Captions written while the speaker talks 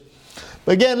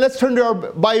But again, let's turn to our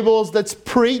Bibles. Let's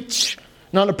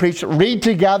read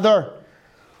together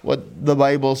what the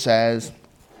Bible says.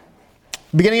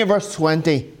 Beginning of verse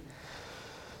 20.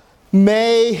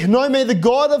 May the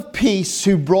God of peace,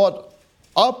 who brought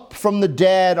up from the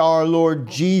dead our Lord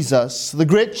Jesus, the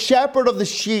great shepherd of the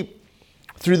sheep,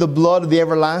 through the blood of the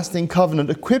everlasting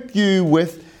covenant, equip you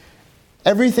with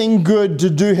everything good to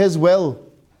do His will,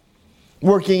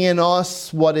 working in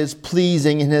us what is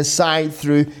pleasing in His sight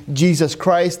through Jesus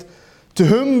Christ, to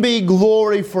whom be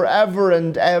glory forever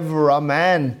and ever.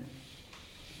 Amen.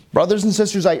 Brothers and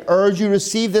sisters, I urge you to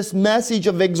receive this message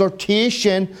of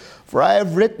exhortation, for I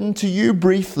have written to you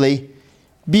briefly.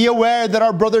 Be aware that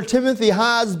our brother Timothy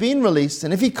has been released,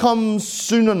 and if he comes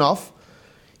soon enough,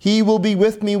 he will be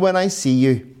with me when I see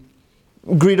you.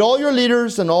 Greet all your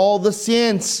leaders and all the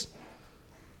saints.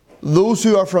 Those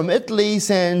who are from Italy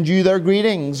send you their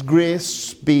greetings.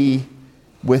 Grace be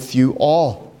with you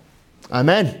all.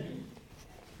 Amen.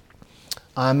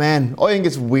 Amen. I think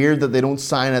it's weird that they don't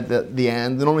sign at the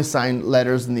end. They normally sign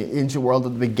letters in the ancient world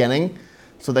at the beginning.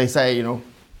 So they say,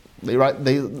 they write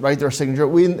their signature.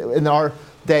 In our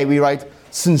day, we write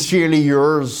sincerely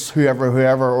yours, whoever,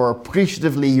 or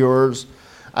appreciatively yours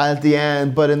at the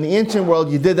end. But in the ancient world,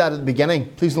 you did that at the beginning.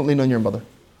 Please don't lean on your mother.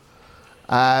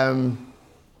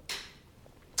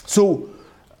 So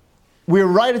we're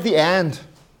right at the end.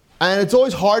 And it's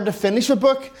always hard to finish a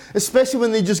book, especially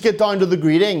when they just get down to the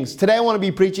greetings. Today I want to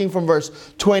be preaching from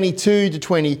verse 22 to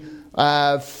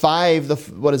 25.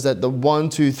 The 1,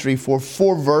 2, 3, 4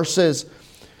 verses.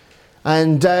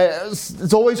 And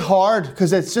it's always hard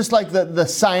because it's just like the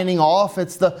signing off.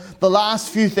 It's the last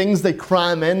few things they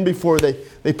cram in before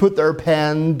they put their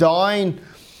pen down.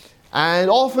 And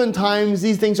oftentimes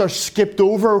these things are skipped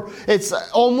over. It's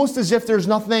almost as if there's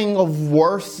nothing of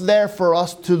worth there for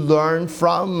us to learn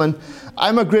from. And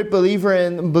I'm a great believer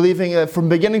in believing that from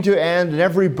beginning to end in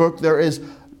every book there is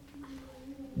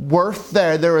worth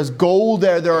there. There is gold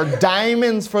there. There are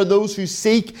diamonds for those who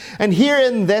seek. And here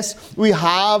in this we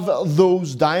have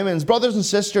those diamonds. Brothers and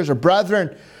sisters, or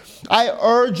brethren, I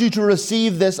urge you to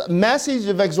receive this message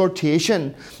of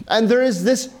exhortation. And there is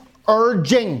this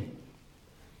urging.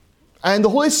 And the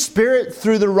Holy Spirit,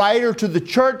 through the writer to the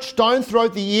church down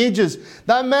throughout the ages,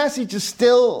 that message is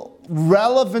still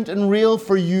relevant and real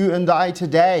for you and I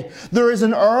today. There is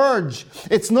an urge.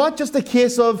 It's not just a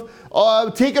case of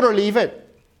take it or leave it.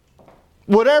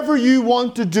 Whatever you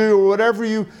want to do or whatever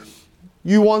you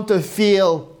want to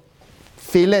feel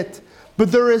it.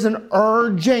 But there is an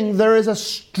urging. There is a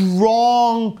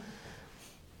strong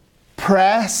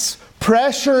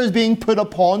pressure is being put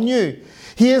upon you.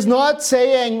 He is not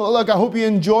saying, look, I hope you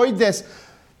enjoyed this.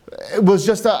 It was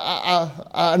just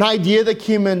an idea that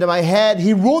came into my head.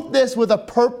 He wrote this with a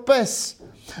purpose.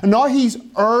 And now He's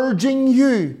urging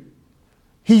you.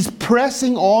 He's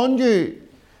pressing on you.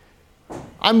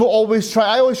 I always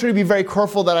try to be very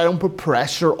careful that I don't put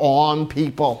pressure on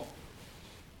people.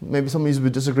 Maybe some of you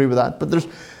would disagree with that. But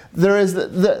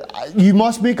you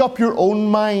must make up your own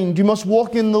mind. You must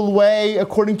walk in the way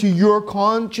according to your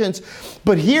conscience.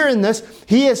 But here in this,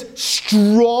 He is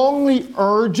strongly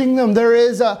urging them. There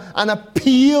is an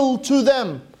appeal to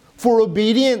them for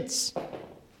obedience.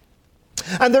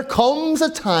 And there comes a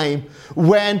time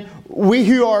when we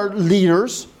who are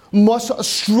leaders must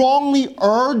strongly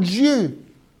urge you.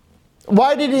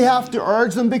 Why did He have to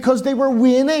urge them? Because they were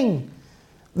waning.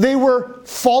 They were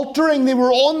faltering. They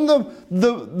were on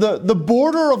the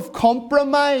border of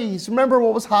compromise. Remember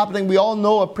what was happening. We all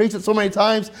know. I've preached it so many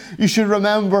times. You should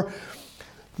remember.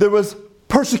 There was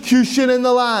persecution in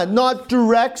the land. Not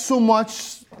direct so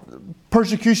much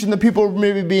persecution that people were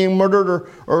maybe being murdered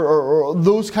or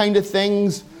those kind of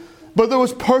things. But there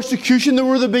was persecution. There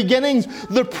were the beginnings.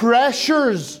 The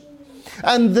pressures.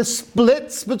 And the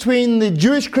splits between the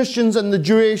Jewish Christians and the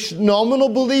Jewish nominal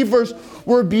believers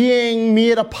were being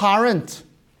made apparent.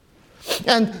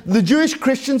 And the Jewish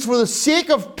Christians, for the sake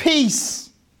of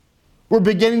peace, were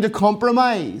beginning to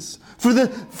compromise. For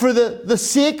the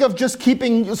sake of just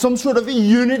keeping some sort of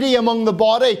unity among the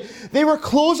body, they were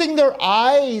closing their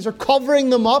eyes or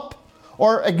covering them up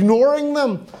or ignoring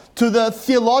them to the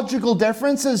theological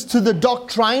differences, to the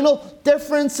doctrinal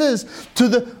differences, to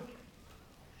the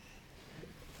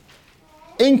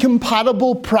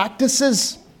incompatible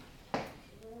practices.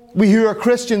 We who are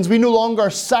Christians, we no longer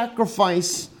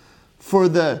sacrifice for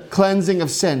the cleansing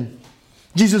of sin.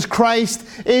 Jesus Christ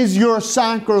is your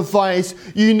sacrifice.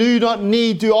 You do not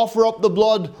need to offer up the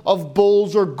blood of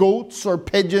bulls or goats or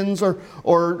pigeons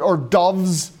or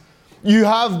doves. You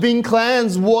have been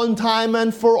cleansed one time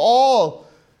and for all.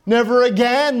 Never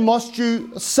again must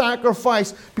you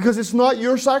sacrifice, because it's not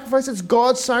your sacrifice, it's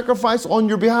God's sacrifice on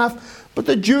your behalf. But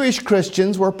the Jewish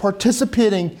Christians were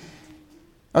participating,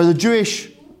 or the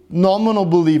Jewish nominal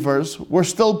believers were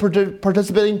still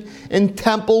participating in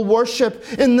temple worship,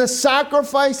 in the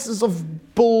sacrifices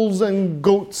of bulls and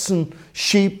goats and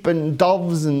sheep and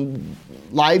doves and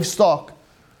livestock,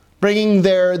 bringing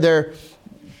their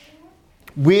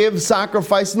wave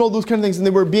sacrifice and all those kind of things. And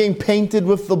they were being painted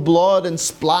with the blood and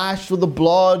splashed with the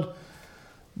blood.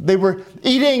 They were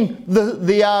eating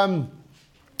the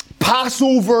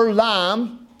Passover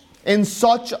lamb in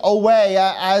such a way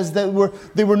as they were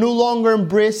no longer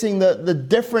embracing the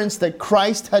difference that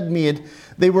Christ had made.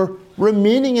 They were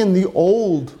remaining in the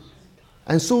old.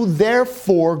 And so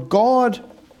therefore God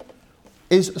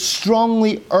is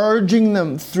strongly urging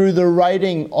them through the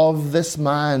writing of this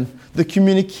man, the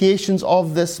communications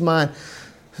of this man,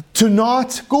 to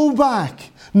not go back,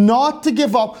 not to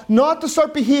give up, not to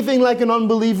start behaving like an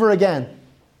unbeliever again,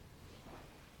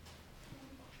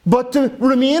 but to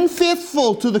remain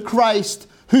faithful to the Christ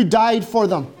who died for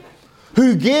them,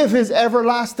 who gave his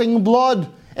everlasting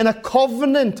blood in a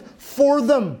covenant for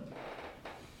them.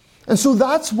 And so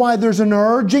that's why there's an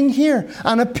urging here,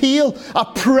 an appeal, a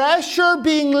pressure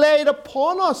being laid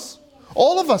upon us,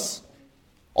 all of us,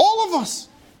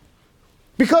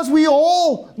 because we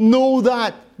all know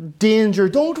that danger,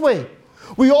 don't we?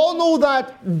 We all know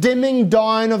that dimming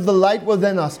down of the light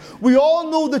within us. We all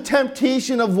know the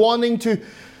temptation of wanting to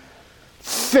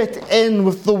fit in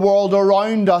with the world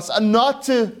around us and not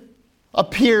to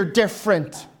appear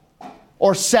different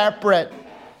or separate.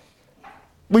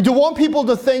 We don't want people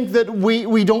to think that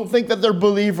we don't think that they're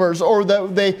believers, or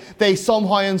that they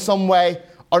somehow in some way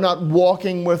are not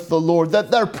walking with the Lord,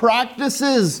 that their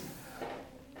practices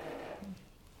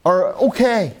are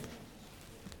okay.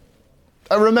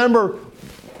 I remember,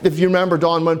 if you remember,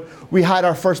 Don, when we had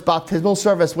our first baptismal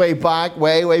service way back.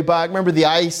 Remember the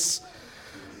ice?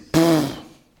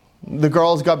 The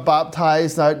girls got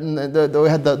baptized out, and we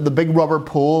had the big rubber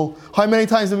pool. How many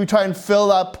times did we try and fill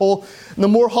that pool? And the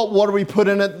more hot water we put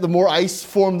in it, the more ice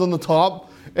formed on the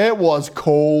top. It was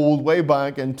cold way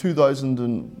back in 2000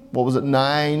 and, what was it,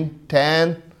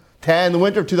 10, the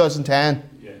winter of 2010.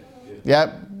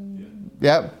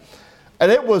 Yep.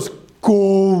 And it was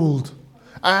cold.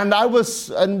 And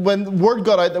when word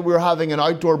got out that we were having an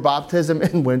outdoor baptism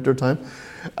in winter time,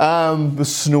 with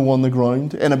snow on the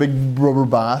ground, in a big rubber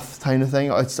bath kind of thing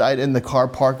outside in the car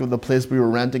park of the place we were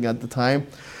renting at the time,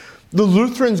 the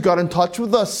Lutherans got in touch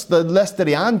with us, the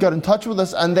Lesterian got in touch with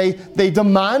us, and they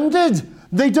demanded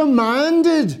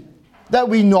that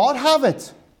we not have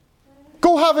it.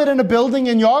 Go have it in a building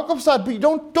in Jakobstad, but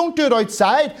don't do it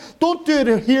outside. Don't do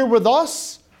it here with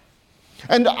us.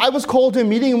 And I was called to a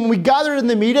meeting, and when we gathered in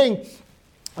the meeting,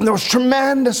 and there was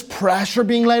tremendous pressure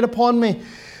being laid upon me.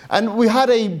 And we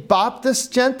had a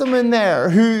Baptist gentleman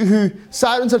there who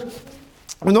sat and said,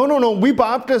 no, we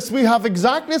Baptists, we have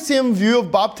exactly the same view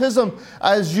of baptism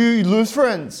as you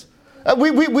Lutherans.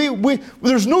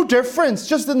 There's no difference,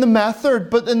 just in the method,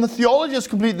 but in the theology it's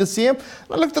completely the same. And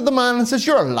I looked at the man and says,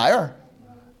 you're a liar.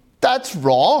 That's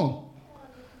wrong.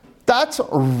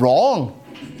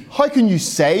 How can you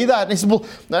say that? And he said,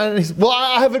 well,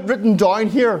 I have it written down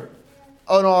here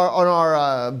on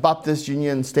our Baptist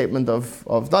Union statement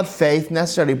of not faith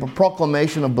necessarily, but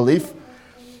proclamation of belief.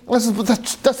 And I said, but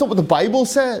that's not what the Bible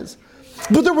says.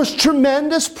 But there was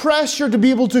tremendous pressure to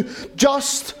be able to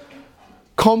just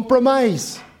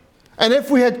compromise. And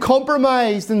if we had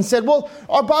compromised and said, well,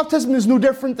 our baptism is no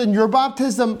different than your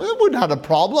baptism, we wouldn't have a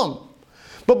problem.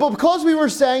 But because we were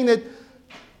saying that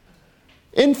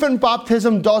infant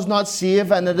baptism does not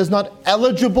save and it is not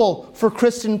eligible for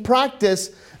Christian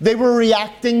practice, they were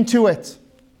reacting to it.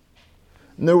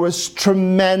 And there was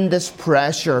tremendous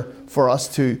pressure for us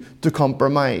to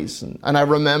compromise. And I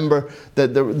remember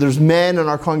that there's men in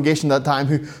our congregation at that time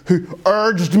who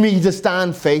urged me to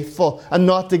stand faithful and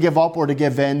not to give up or to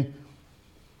give in.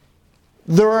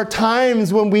 There are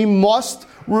times when we must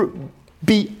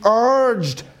be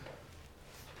urged,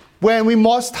 when we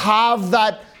must have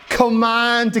that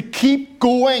command to keep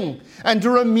going and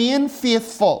to remain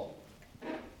faithful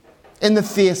in the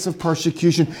face of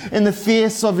persecution, in the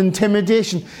face of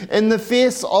intimidation, in the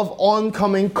face of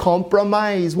oncoming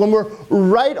compromise. When we're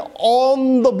right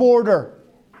on the border,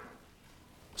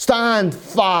 stand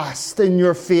fast in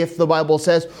your faith, the Bible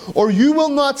says, or you will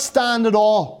not stand at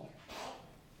all.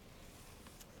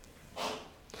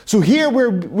 So here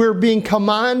we're being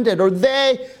commanded, or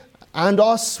they and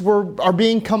us are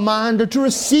being commanded to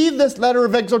receive this letter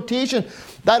of exhortation.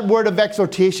 That word of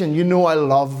exhortation, you know I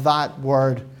love that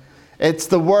word. It's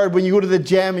the word when you go to the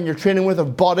gym and you're training with a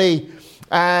buddy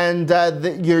and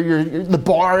the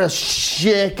bar is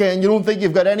shaking. You don't think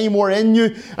you've got any more in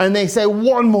you. And they say,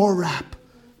 one more rep.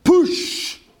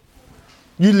 Push.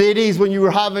 You ladies, when you were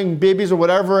having babies or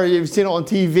whatever, you've seen it on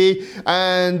TV,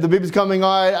 and the baby's coming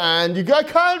out, and you go, I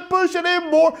can't push it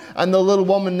anymore. And the little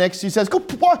woman next to you says, go,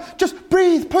 just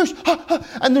breathe, push.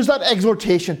 And there's that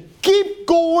exhortation. Keep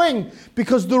going,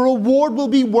 because the reward will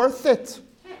be worth it.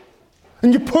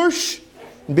 And you push,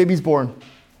 and baby's born.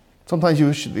 Sometimes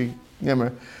you should be,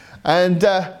 and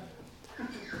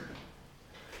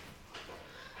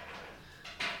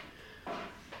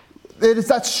it is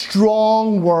that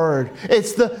strong word.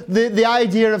 It's the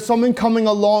idea of someone coming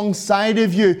alongside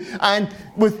of you and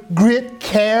with great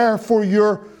care for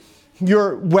your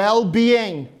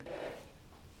well-being,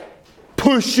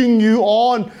 pushing you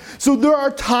on. So there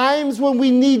are times when we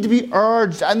need to be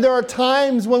urged, and there are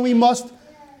times when we must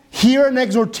hear an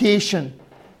exhortation.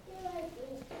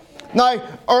 Now,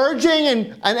 urging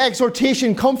and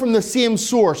exhortation come from the same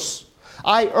source.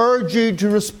 I urge you to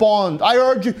respond. I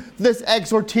urge you this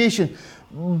exhortation.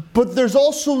 But there's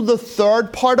also the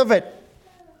third part of it.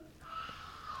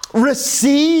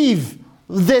 Receive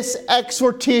this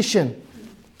exhortation.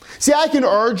 See, I can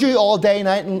urge you all day,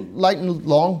 night, and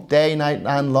long. Day, night,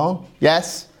 and long.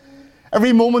 Yes.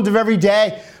 Every moment of every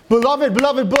day. Beloved,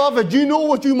 beloved, beloved, you know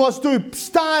what you must do.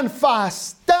 Stand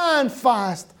fast. Stand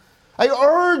fast. I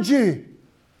urge you.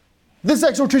 This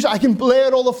exhortation, I can lay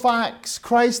out all the facts.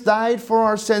 Christ died for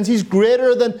our sins. He's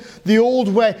greater than the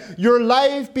old way. Your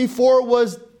life before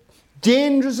was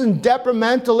dangerous and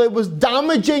detrimental. It was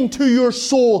damaging to your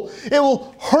soul. It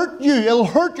will hurt you. It will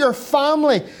hurt your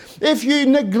family. If you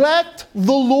neglect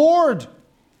the Lord,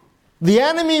 the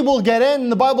enemy will get in.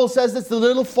 The Bible says it's the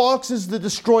little foxes that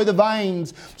destroy the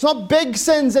vines. It's not big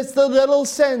sins, it's the little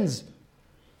sins.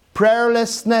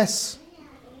 Prayerlessness,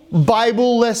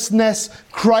 Biblelessness,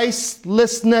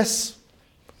 Christlessness.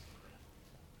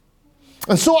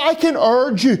 And so I can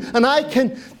urge you, and I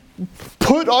can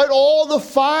put out all the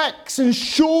facts and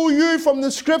show you from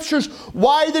the Scriptures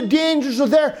why the dangers are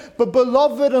there. But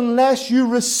beloved, unless you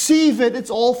receive it, it's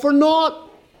all for naught.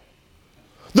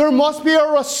 There must be a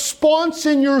response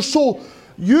in your soul.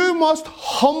 You must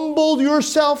humble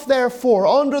yourself, therefore,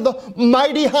 under the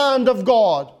mighty hand of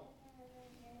God.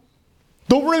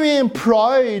 Don't remain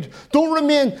proud. Don't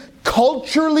remain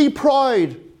culturally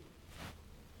proud.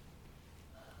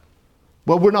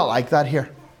 Well, we're not like that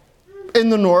here. In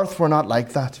the north, we're not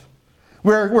like that.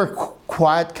 We're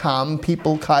quiet, calm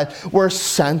people. We're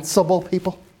sensible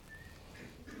people.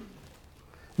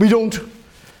 We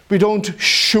don't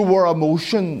show our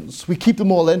emotions. We keep them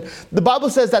all in. The Bible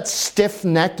says that's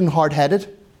stiff-necked and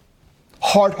hard-headed.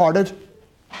 Hard-hearted.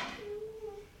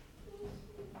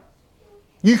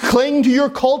 You cling to your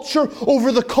culture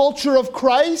over the culture of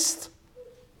Christ?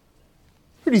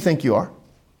 Who do you think you are?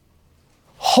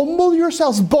 Humble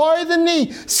yourselves, bow the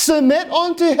knee, submit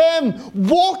unto Him,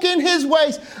 walk in His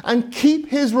ways, and keep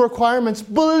His requirements.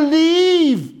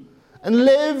 Believe and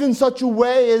live in such a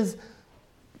way as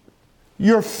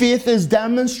your faith is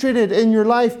demonstrated in your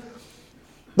life.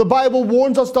 The Bible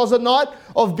warns us, does it not,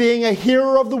 of being a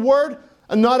hearer of the Word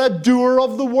and not a doer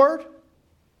of the Word?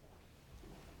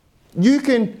 You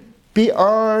can be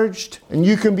urged and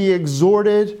you can be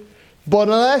exhorted, but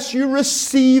unless you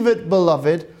receive it,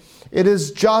 beloved, it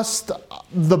is just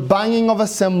the banging of a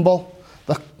cymbal,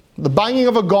 the banging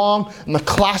of a gong, and the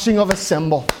clashing of a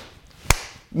cymbal.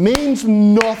 Means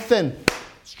nothing.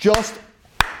 It's just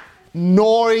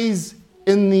noise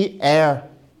in the air.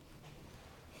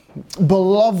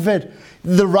 Beloved,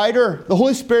 the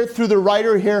Holy Spirit through the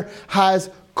writer here has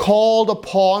called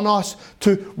upon us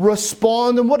to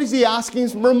respond. And what is he asking?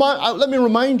 Let me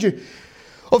remind you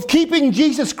of keeping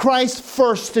Jesus Christ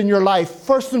first in your life,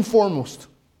 first and foremost.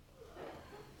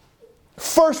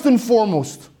 First and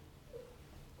foremost.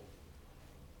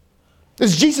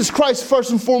 Is Jesus Christ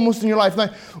first and foremost in your life?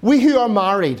 Now, we who are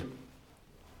married,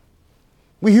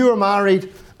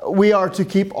 we are to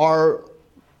keep our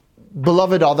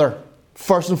beloved other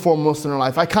first and foremost in our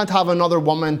life. I can't have another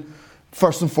woman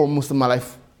first and foremost in my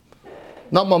life.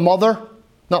 Not my mother,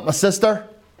 not my sister,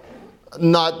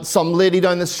 not some lady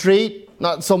down the street,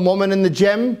 not some woman in the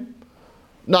gym,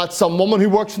 not some woman who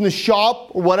works in the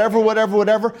shop, or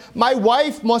whatever. My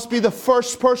wife must be the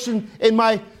first person in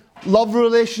my love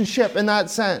relationship in that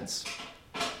sense.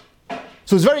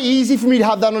 So it's very easy for me to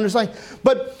have that understanding.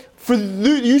 But for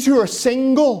you who are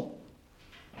single,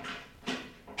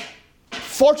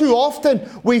 far too often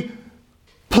we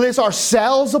place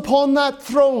ourselves upon that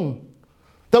throne,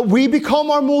 that we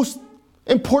become our most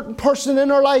important person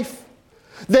in our life.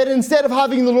 That instead of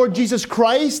having the Lord Jesus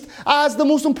Christ as the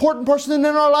most important person in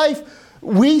our life,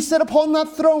 we sit upon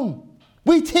that throne.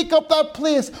 We take up that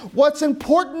place. What's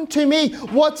important to me,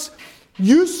 what's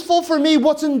useful for me,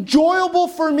 what's enjoyable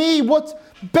for me, what's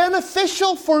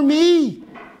beneficial for me.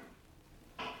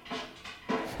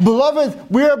 Beloved,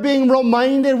 we are being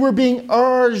reminded, we're being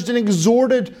urged and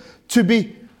exhorted to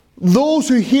be those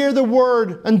who hear the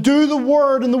word and do the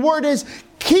word. And the word is,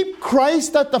 keep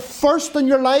Christ at the first in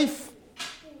your life.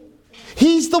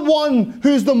 He's the one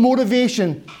who's the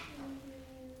motivation.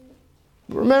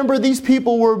 Remember, these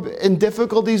people were in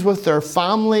difficulties with their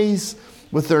families,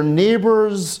 with their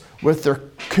neighbors, with their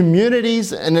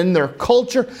communities, and in their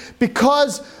culture,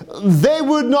 because they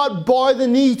would not bow the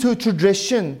knee to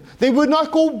tradition. They would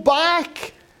not go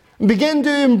back and begin to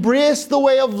embrace the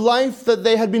way of life that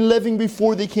they had been living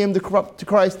before they came to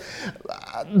Christ.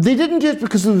 They didn't do it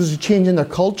because there was a change in their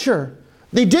culture.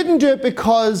 They didn't do it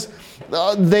because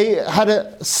they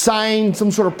had signed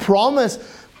some sort of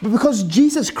promise, but because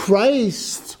Jesus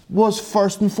Christ was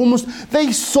first and foremost.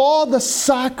 They saw the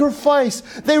sacrifice.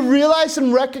 They realized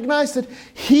and recognized that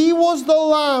He was the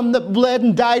Lamb that bled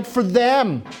and died for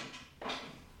them.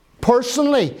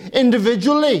 Personally,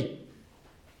 individually.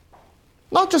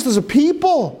 Not just as a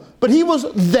people, but He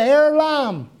was their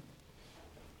Lamb.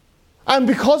 And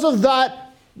because of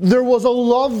that, there was a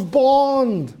love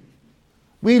bond.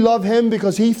 We love Him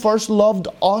because He first loved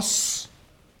us.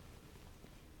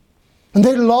 And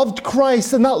they loved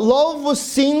Christ, and that love was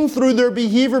seen through their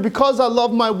behavior. Because I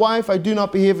love my wife, I do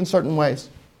not behave in certain ways.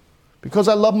 Because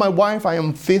I love my wife, I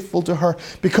am faithful to her.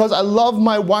 Because I love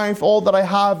my wife, all that I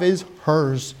have is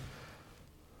hers.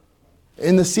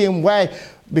 In the same way,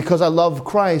 because I love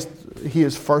Christ, He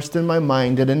is first in my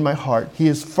mind and in my heart. He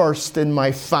is first in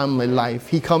my family life.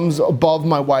 He comes above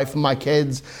my wife and my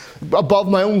kids, above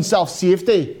my own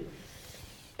self-safety.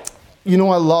 You know,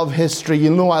 I love history. You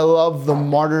know, I love the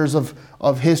martyrs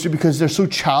of history because they're so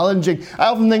challenging. I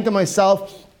often think to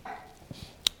myself,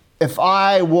 if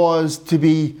I was to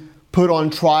be put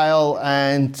on trial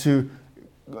and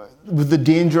with the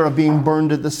danger of being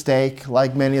burned at the stake,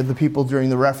 like many of the people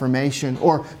during the Reformation,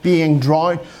 or being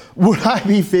drowned, would I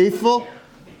be faithful?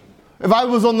 If I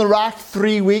was on the rack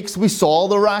 3 weeks, we saw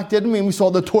the rack, didn't we? We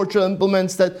saw the torture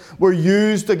implements that were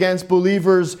used against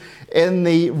believers in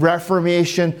the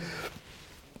Reformation,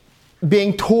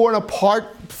 being torn apart,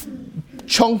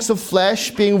 chunks of flesh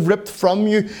being ripped from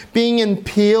you, being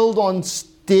impaled on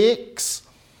stakes,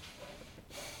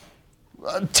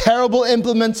 terrible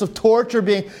implements of torture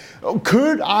being...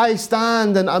 Could I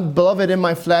stand and, beloved, in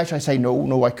my flesh? I say,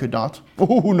 no, I could not.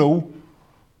 Oh, no.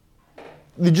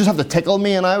 You just have to tickle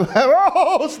me and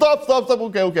oh, stop,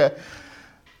 okay.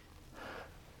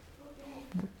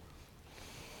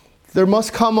 There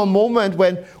must come a moment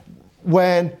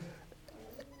when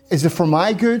is it for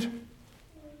my good?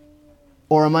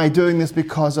 Or am I doing this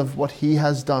because of what He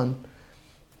has done?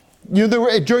 You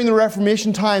know, during the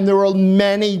Reformation time, there were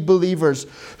many believers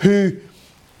who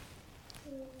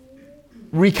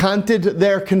recanted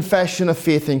their confession of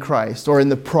faith in Christ, or in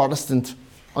the Protestant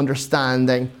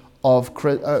understanding of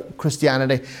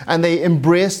Christianity. And they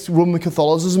embraced Roman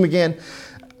Catholicism again,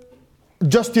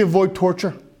 just to avoid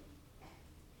torture.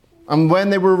 And when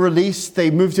they were released,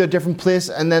 they moved to a different place,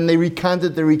 and then they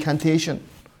recanted their recantation.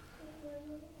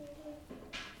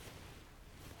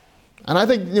 And I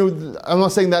think, you know, I'm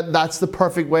not saying that that's the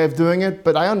perfect way of doing it,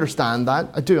 but I understand that.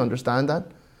 I do understand that.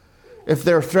 If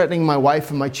they're threatening my wife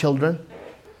and my children,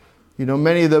 you know,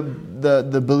 many of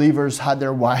the believers had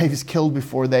their wives killed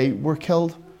before they were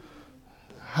killed,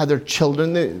 had their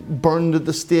children burned at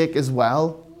the stake as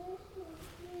well,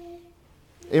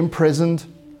 imprisoned.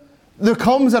 There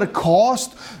comes at a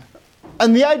cost.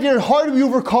 And the idea, how do we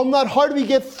overcome that? How do we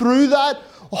get through that?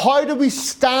 How do we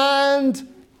stand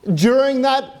during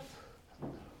that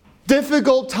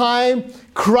difficult time?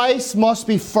 Christ must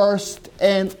be first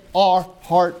in our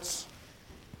hearts.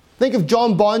 Think of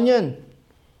John Bunyan,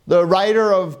 the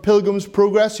writer of Pilgrim's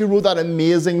Progress, who wrote that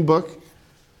amazing book.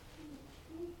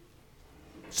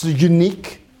 It's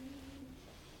unique.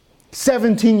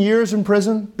 17 years in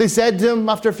prison. They said to him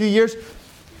after a few years,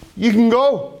 "You can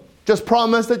go. Just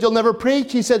promise that you'll never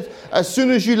preach." He said, "As soon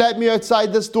as you let me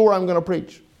outside this door, I'm going to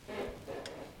preach."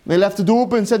 They left the door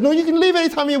open and said, "No, you can leave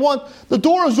anytime you want. The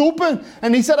door is open."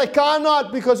 And he said, "I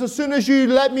cannot, because as soon as you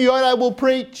let me out, I will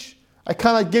preach. I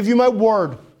cannot give you my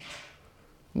word."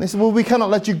 And they said, "Well, we cannot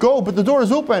let you go, but the door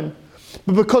is open."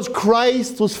 But because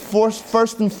Christ was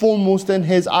first and foremost in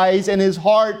his eyes and his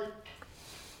heart.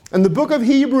 And the book of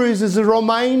Hebrews is a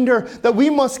reminder that we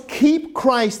must keep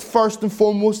Christ first and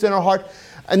foremost in our heart.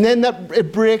 And then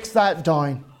it breaks that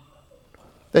down.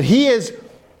 That He is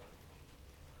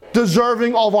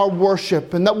deserving of our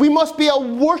worship, and that we must be a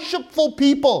worshipful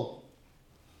people.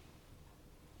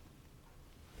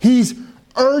 He's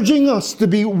urging us to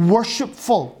be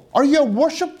worshipful. Are you a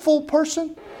worshipful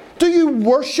person? Do you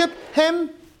worship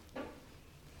Him?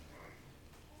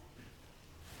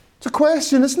 It's a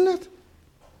question, isn't it?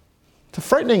 It's a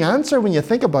frightening answer when you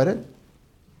think about it.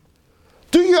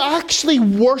 Do you actually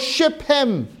worship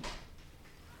Him?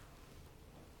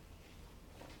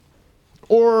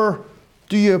 Or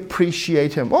do you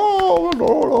appreciate Him?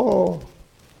 Oh.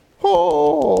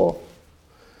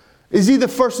 Is He the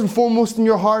first and foremost in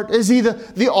your heart? Is He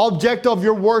the object of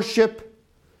your worship?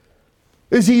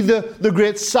 Is He the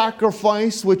great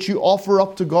sacrifice which you offer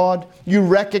up to God? You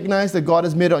recognize that God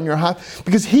has made it on your behalf?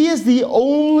 Because He is the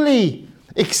only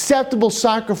acceptable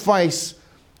sacrifice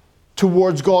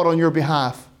towards God on your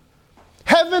behalf.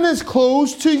 Heaven is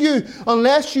closed to you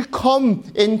unless you come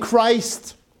in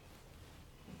Christ.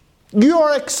 You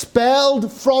are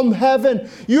expelled from heaven.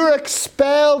 You're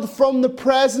expelled from the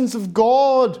presence of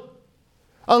God.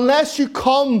 Unless you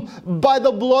come by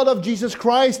the blood of Jesus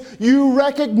Christ, you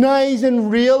recognize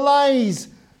and realize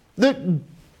that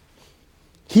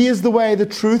He is the way, the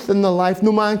truth, and the life.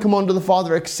 No man come unto the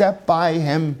Father except by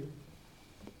Him.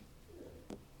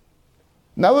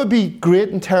 And that would be great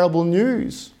and terrible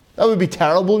news. That would be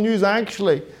terrible news,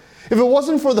 actually. If it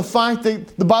wasn't for the fact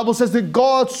that the Bible says that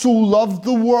God so loved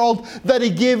the world that He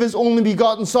gave His only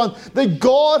begotten Son, that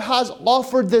God has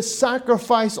offered this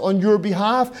sacrifice on your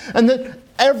behalf, and that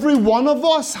every one of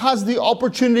us has the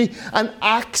opportunity and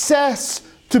access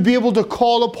to be able to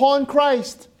call upon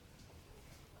Christ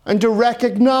and to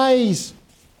recognize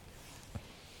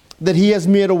that He has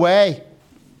made a way.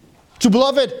 So,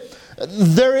 beloved,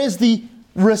 there is the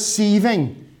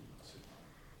receiving.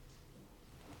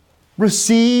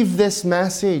 Receive this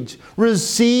message.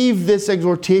 Receive this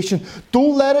exhortation.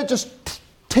 Don't let it just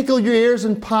tickle your ears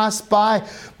and pass by.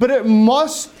 But it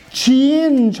must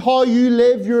change how you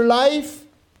live your life.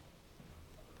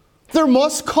 There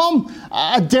must come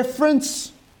a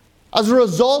difference as a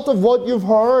result of what you've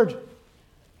heard.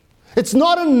 It's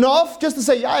not enough just to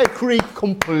say, I agree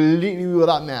completely with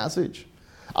that message.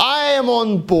 I am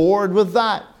on board with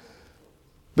that.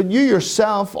 But you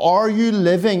yourself, are you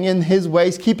living in His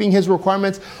ways, keeping His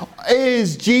requirements?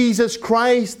 Is Jesus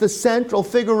Christ the central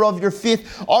figure of your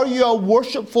faith? Are you a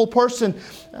worshipful person?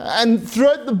 And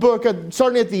throughout the book,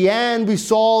 certainly at the end, we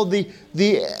saw the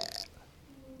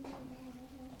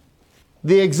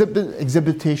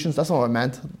exhibitations. That's not what I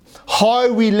meant.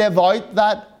 How we live out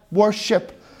that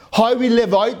worship. How we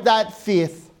live out that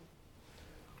faith.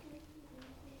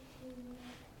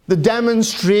 The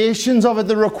demonstrations of it,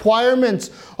 the requirements.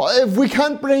 If we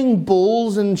can't bring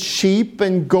bulls and sheep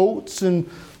and goats and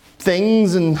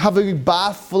things and have a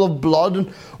bath full of blood,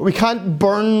 and we can't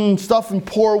burn stuff and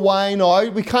pour wine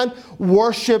out, we can't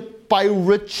worship by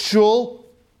ritual.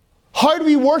 How do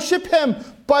we worship Him?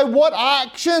 By what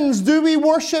actions do we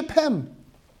worship Him?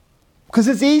 Because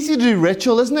it's easy to do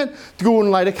ritual, isn't it? To go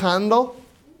and light a candle.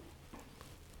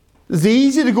 It's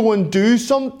easy to go and do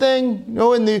something,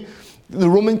 in the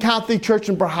Roman Catholic Church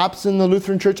and perhaps in the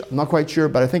Lutheran Church. I'm not quite sure,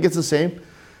 but I think it's the same.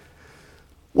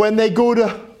 When they go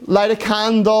to light a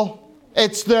candle,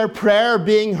 it's their prayer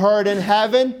being heard in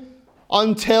heaven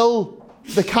until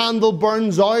the candle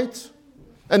burns out.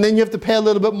 And then you have to pay a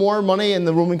little bit more money in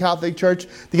the Roman Catholic Church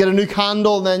to get a new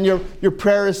candle. Then your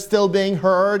prayer is still being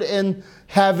heard in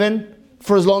heaven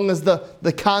for as long as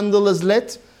the candle is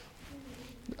lit.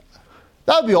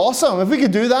 That would be awesome. If we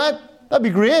could do that, that'd be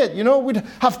great. We'd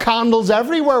have candles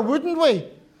everywhere, wouldn't we?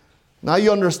 Now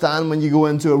you understand when you go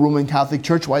into a Roman Catholic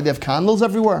church why they have candles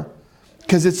everywhere.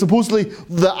 Because it's supposedly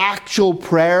the actual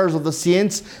prayers of the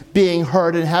saints being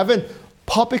heard in heaven.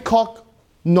 Poppycock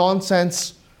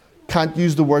nonsense. Can't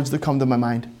use the words that come to my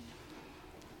mind.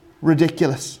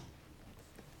 Ridiculous.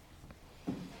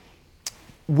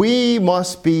 We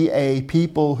must be a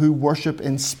people who worship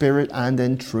in spirit and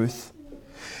in truth.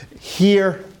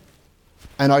 Here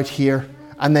and out here,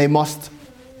 and they must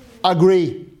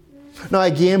agree. Now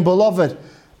again, beloved,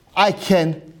 I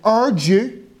can urge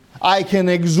you, I can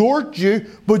exhort you,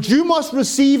 but you must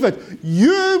receive it.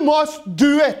 You must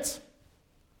do it.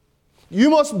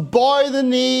 You must bow the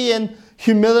knee in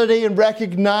humility and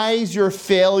recognize your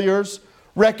failures,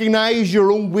 recognize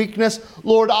your own weakness.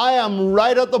 Lord, I am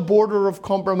right at the border of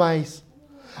compromise.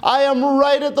 I am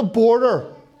right at the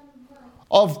border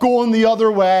of going the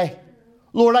other way.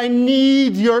 Lord, I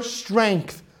need your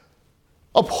strength.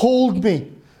 Uphold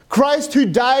me. Christ who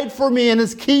died for me and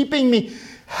is keeping me,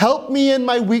 Help me in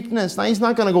my weakness. Now, he's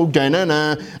not going to go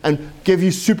da-na-na and give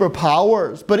you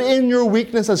superpowers. But in your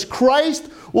weakness, as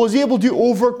Christ was able to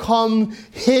overcome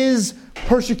his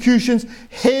persecutions,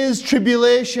 his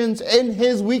tribulations in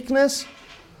his weakness,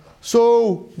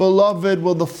 so, beloved,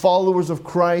 will the followers of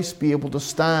Christ be able to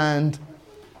stand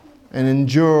and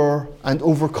endure and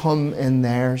overcome in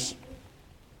theirs.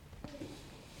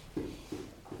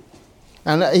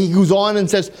 And he goes on and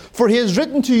says, for he has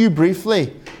written to you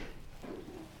briefly.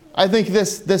 I think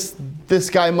this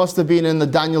guy must have been in the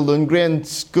Daniel Lundgren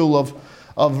school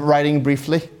of writing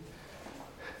briefly.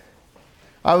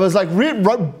 I was like,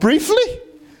 briefly?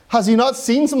 Has he not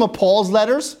seen some of Paul's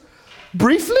letters?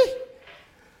 Briefly?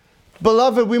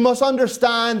 Beloved, we must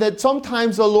understand that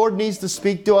sometimes the Lord needs to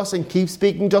speak to us and keep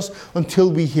speaking to us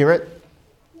until we hear it.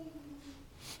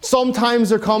 Sometimes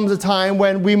there comes a time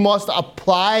when we must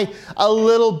apply a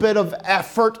little bit of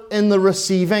effort in the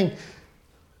receiving.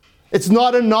 It's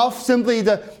not enough simply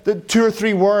the 2 or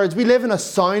 3 words. We live in a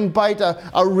soundbite,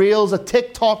 a Reels, a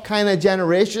TikTok kind of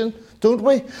generation, don't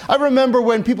we? I remember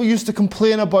when people used to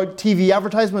complain about TV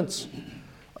advertisements.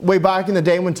 Way back in the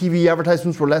day when TV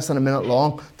advertisements were less than a minute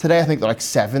long. Today I think they're like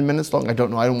 7 minutes long. I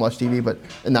don't know, I don't watch TV, but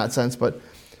in that sense, but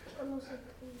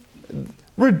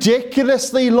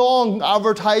ridiculously long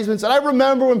advertisements. And I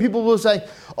remember when people would say,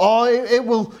 oh, it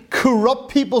will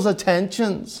corrupt people's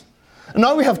attentions. And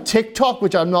now we have TikTok,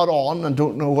 which I'm not on and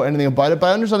don't know anything about it, but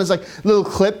I understand it's like little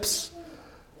clips.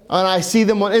 And I see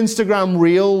them on Instagram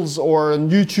Reels or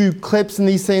on YouTube clips and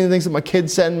these things that my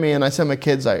kids send me, and I send my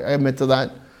kids, I admit to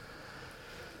that.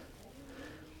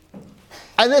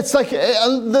 And it's like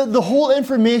the whole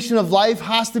information of life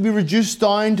has to be reduced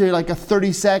down to like a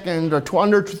 30-second or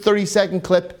under 30-second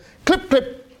clip.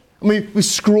 Clip. And we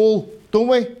scroll, don't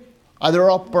we? Either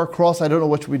up or across, I don't know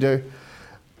which we do.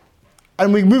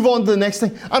 And we move on to the next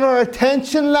thing. And our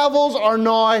attention levels are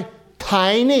now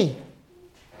tiny.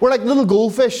 We're like little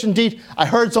goldfish. Indeed, I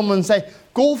heard someone say,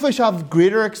 goldfish have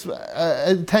greater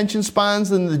attention spans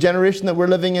than the generation that we're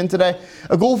living in today.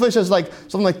 A goldfish has like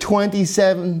something like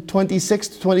 26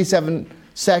 to 27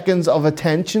 seconds of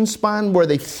attention span where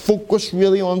they focus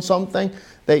really on something.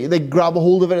 They grab a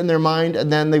hold of it in their mind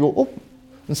and then they go, oh,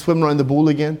 and swim around the bowl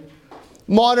again.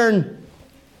 Modern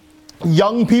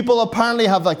young people apparently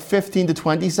have like 15 to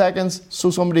 20 seconds. So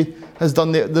somebody has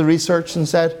done the research and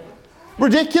said,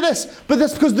 ridiculous, but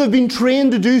that's because they've been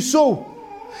trained to do so.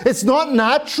 It's not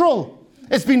natural.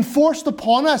 It's been forced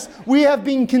upon us. We have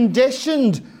been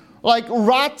conditioned like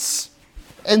rats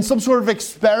in some sort of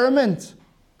experiment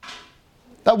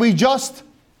that we just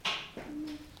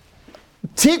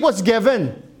take what's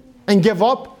given and give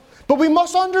up. But we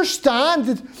must understand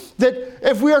that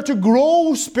if we are to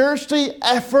grow spiritually,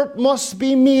 effort must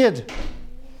be made.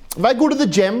 If I go to the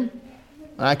gym,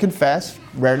 and I confess,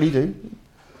 rarely do.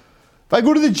 If I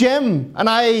go to the gym and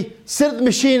I sit at the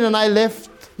machine and I lift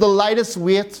the lightest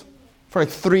weight for like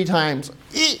 3 times.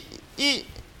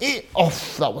 Oh,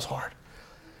 that was hard.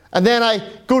 And then I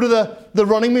go to the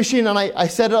running machine and I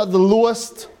set it at the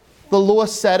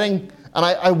lowest setting and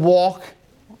I walk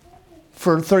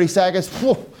for 30 seconds.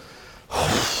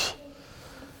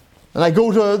 And I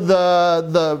go to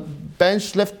the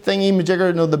bench lift thingy,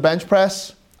 majigger, the bench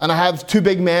press, and I have 2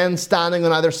 big men standing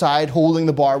on either side holding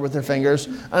the bar with their fingers.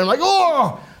 And I'm like,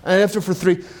 oh! And I lift it for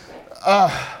 3.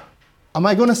 Am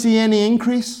I going to see any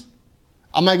increase?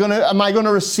 Am I going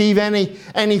to receive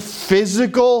any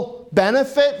physical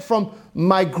benefit from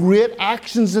my great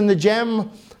actions in the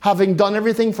gym, having done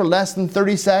everything for less than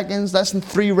 30 seconds, less than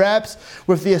 3 reps,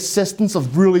 with the assistance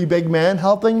of really big men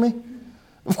helping me?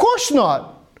 Of course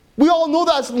not. We all know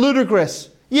that's ludicrous.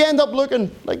 You end up looking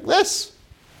like this.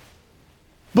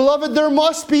 Beloved, there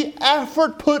must be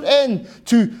effort put in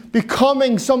to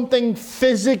becoming something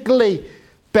physically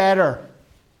better.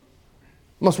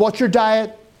 You must watch your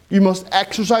diet. You must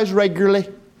exercise regularly.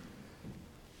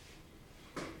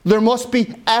 There must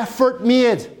be effort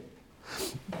made.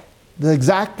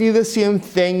 Exactly the same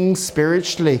thing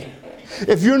spiritually.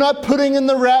 If you're not putting in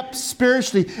the reps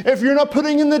spiritually, if you're not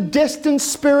putting in the distance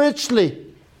spiritually,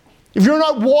 if you're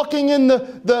not walking in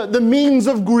the means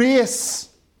of grace,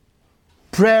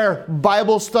 prayer,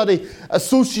 Bible study,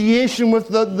 association with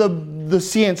the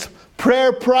saints,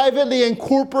 prayer privately and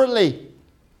corporately,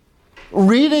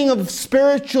 reading of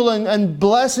spiritual and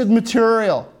blessed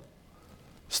material,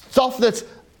 stuff that's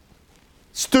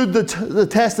stood the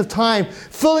test of time,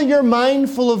 filling your mind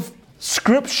full of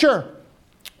Scripture,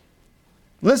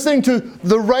 listening to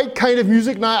the right kind of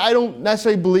music. Now, I don't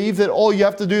necessarily believe that all you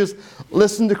have to do is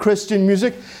listen to Christian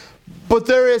music, but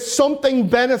there is something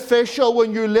beneficial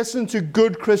when you listen to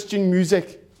good Christian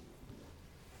music.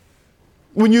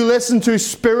 When you listen to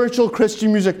spiritual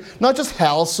Christian music, not just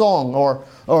Hillsong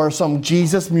or some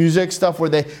Jesus music stuff where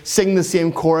they sing the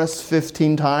same chorus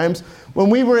 15 times. When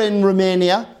we were in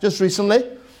Romania just recently,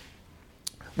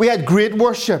 we had great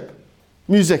worship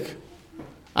music.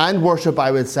 And worship,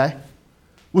 I would say. It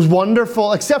was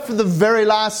wonderful, except for the very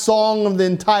last song of the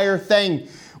entire thing.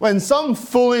 When some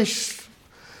foolish,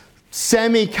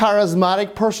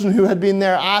 semi-charismatic person who had been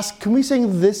there asked, can we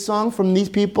sing this song from these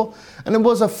people? And it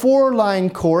was a 4-line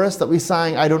chorus that we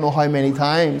sang I don't know how many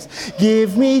times.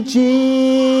 Give me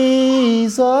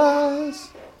Jesus.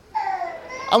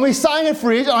 And we sang it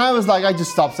for each, and I was like, I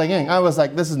just stopped singing. I was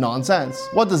like, this is nonsense.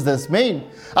 What does this mean?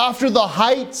 After the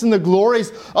heights and the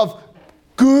glories of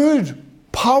good,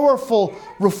 powerful,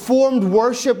 reformed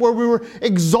worship where we were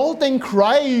exalting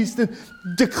Christ and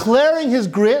declaring His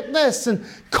greatness and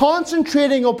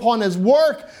concentrating upon His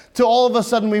work, to all of a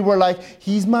sudden we were like,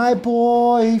 He's my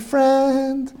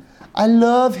boyfriend, I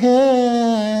love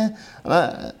Him.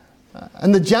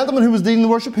 And the gentleman who was leading the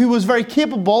worship, who was very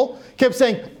capable, kept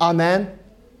saying, Amen.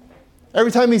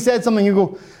 Every time he said something, he'd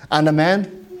go, and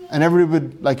amen. And everybody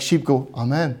would, like sheep, go,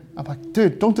 amen. I'm like,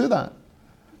 dude, don't do that.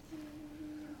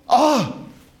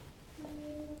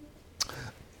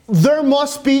 There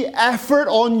must be effort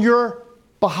on your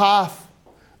behalf.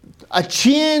 A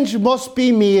change must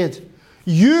be made.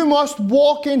 You must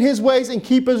walk in His ways and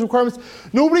keep His requirements.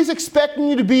 Nobody's expecting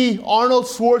you to be Arnold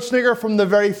Schwarzenegger from the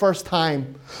very first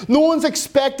time. No one's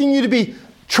expecting you to be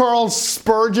Charles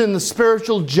Spurgeon, the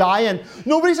spiritual giant.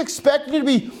 Nobody's expecting you to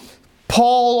be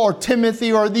Paul or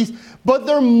Timothy or these. But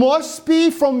there must be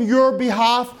from your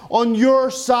behalf, on your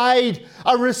side,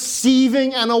 a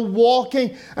receiving and a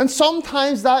walking. And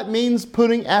sometimes that means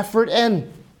putting effort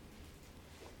in.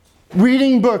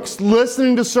 Reading books,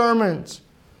 listening to sermons.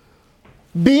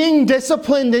 Being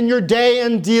disciplined in your day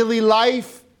and daily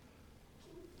life.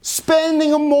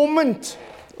 Spending a moment.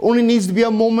 Only needs to be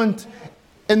a moment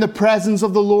in the presence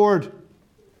of the Lord.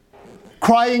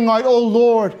 Crying out, oh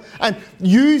Lord. And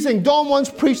using, Don once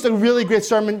preached a really great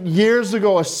sermon years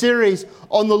ago, a series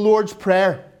on the Lord's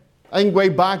Prayer. I think way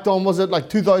back, Don, was it like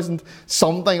 2000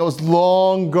 something? It was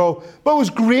long ago. But it was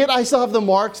great. I still have the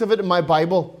marks of it in my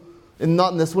Bible. And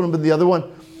not in this one, but the other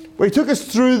one. Where he took us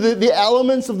through the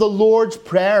elements of the Lord's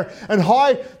Prayer and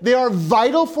how they are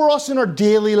vital for us in our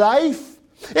daily life.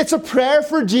 It's a prayer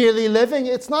for daily living.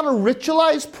 It's not a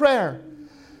ritualized prayer.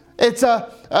 It's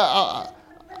a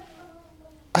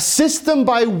system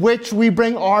by which we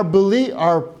bring our belief,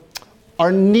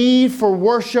 our need for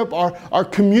worship, our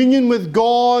communion with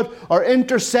God, our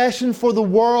intercession for the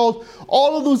world,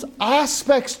 all of those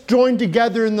aspects joined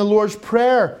together in the Lord's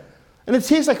Prayer. And it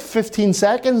takes like 15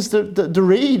 seconds to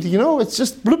read, you know, it's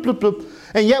just bloop, bloop, bloop.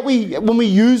 And yet when we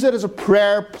use it as a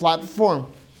prayer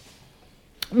platform,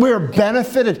 we're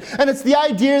benefited. And it's the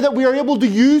idea that we are able to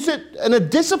use it in a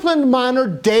disciplined manner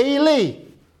daily.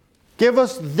 Give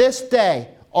us this day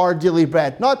our daily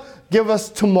bread. Not give us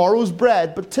tomorrow's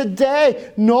bread, but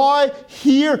today, now,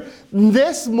 here,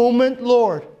 this moment,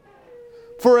 Lord.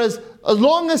 For as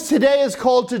long as today is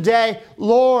called today,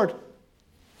 Lord,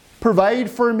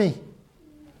 provide for me.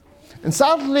 And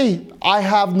sadly, I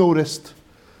have noticed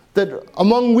that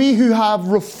among we who have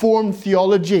Reformed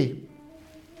theology,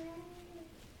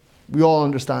 we all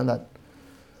understand that,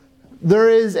 there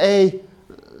is a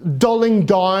dulling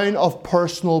down of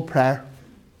personal prayer.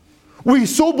 We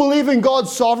so believe in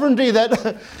God's sovereignty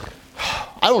that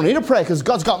I don't need to pray because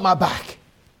God's got my back.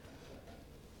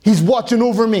 He's watching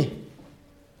over me.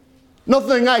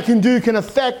 Nothing I can do can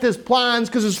affect His plans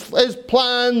because His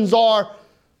plans are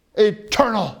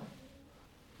eternal.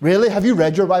 Really? Have you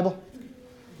read your Bible?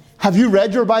 Have you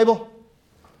read your Bible?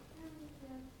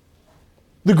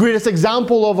 The greatest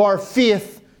example of our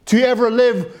faith to ever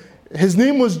live, His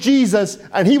name was Jesus,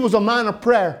 and He was a man of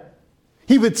prayer.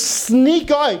 He would sneak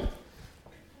out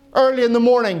early in the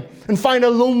morning and find a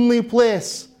lonely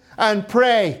place and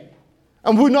pray,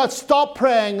 and would not stop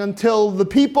praying until the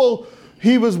people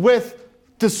He was with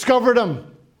discovered Him.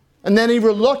 And then He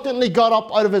reluctantly got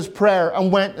up out of His prayer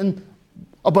and went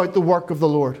about the work of the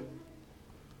Lord.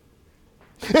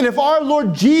 And if our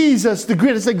Lord Jesus, the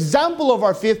greatest example of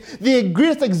our faith, the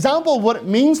greatest example of what it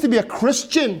means to be a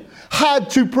Christian, had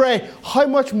to pray, how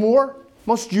much more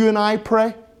must you and I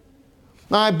pray?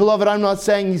 Now, beloved, I'm not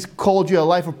saying He's called you a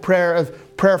life of prayer,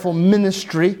 of prayerful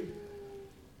ministry.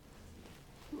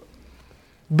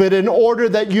 But in order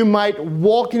that you might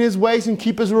walk in His ways and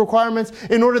keep His requirements,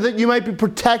 in order that you might be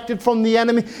protected from the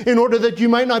enemy, in order that you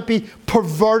might not be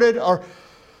perverted or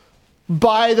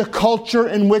by the culture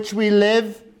in which we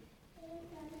live,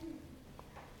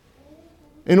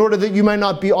 in order that you might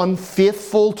not be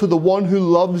unfaithful to the one who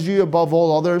loves you above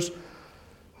all others,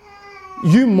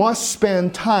 you must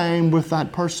spend time with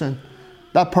that person.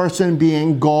 That person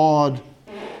being God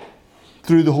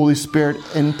through the Holy Spirit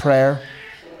in prayer.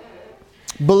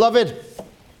 Beloved,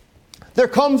 there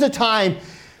comes a time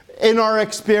in our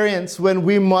experience when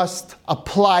we must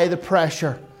apply the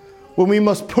pressure, when we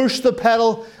must push the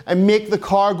pedal and make the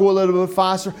car go a little bit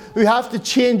faster. We have to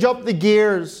change up the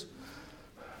gears.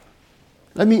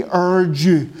 Let me urge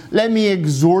you, let me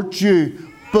exhort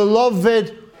you,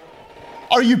 beloved,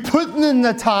 are you putting in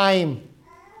the time,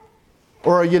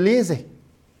 or are you lazy?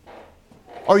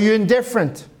 Are you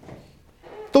indifferent?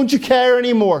 Don't you care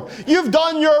anymore? You've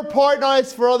done your part, now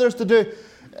it's for others to do.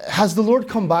 Has the Lord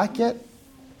come back yet?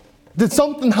 Did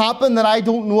something happen that I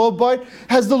don't know about?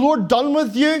 Has the Lord done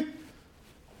with you?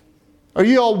 Are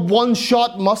you a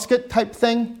one-shot musket type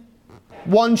thing?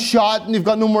 One shot and you've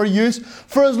got no more use?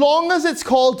 For as long as it's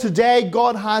called today,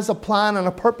 God has a plan and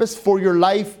a purpose for your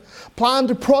life. A plan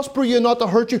to prosper you, not to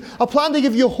hurt you. A plan to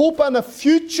give you hope and a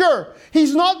future.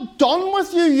 He's not done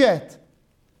with you yet.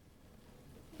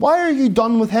 Why are you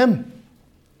done with Him?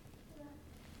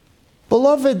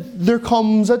 Beloved, there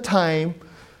comes a time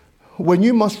when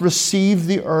you must receive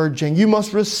the urging, you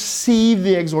must receive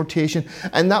the exhortation,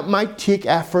 and that might take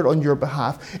effort on your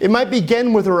behalf. It might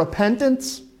begin with a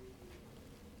repentance.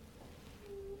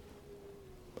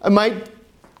 It might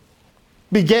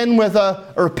begin with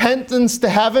a repentance to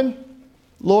heaven.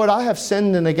 Lord, I have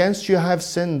sinned, and against you I have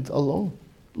sinned alone.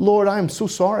 Lord, I am so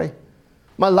sorry.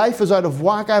 My life is out of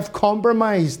whack. I've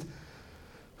compromised.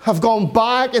 I've gone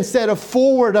back instead of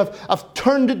forward. I've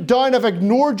turned it down. I've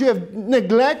ignored you. I've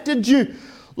neglected you.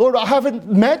 Lord, I haven't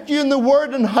met you in the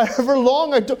Word in however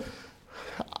long.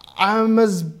 I'm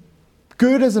as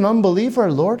good as an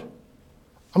unbeliever, Lord.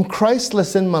 I'm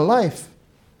Christless in my life.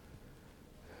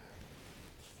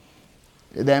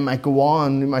 It then might go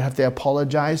on. You might have to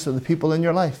apologize to the people in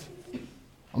your life.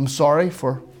 I'm sorry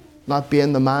for not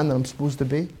being the man that I'm supposed to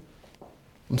be.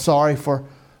 I'm sorry for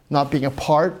not being a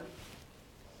part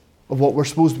of what we're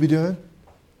supposed to be doing.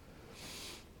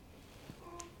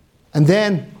 And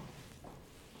then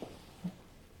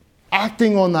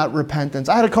acting on that repentance.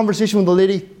 I had a conversation with a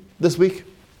lady this week.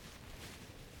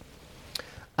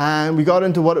 And we got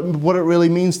into what it really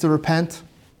means to repent.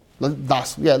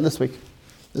 This week.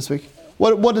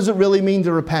 What does it really mean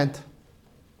to repent?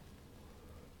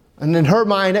 And in her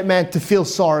mind, it meant to feel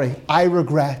sorry. I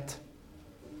regret.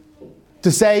 To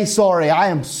say sorry. I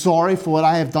am sorry for what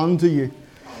I have done to you.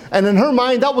 And in her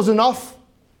mind, that was enough.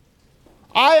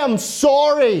 I am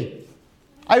sorry.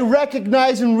 I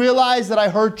recognize and realize that I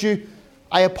hurt you.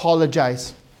 I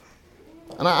apologize.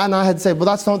 And I had to say, well,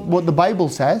 that's not what the Bible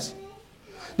says.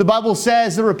 The Bible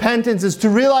says that repentance is to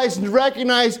realize and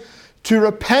recognize, to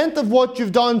repent of what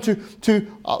you've done, to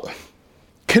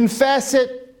confess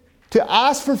it, to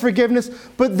ask for forgiveness,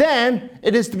 but then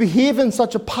it is to behave in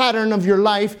such a pattern of your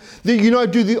life that you now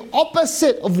do the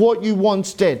opposite of what you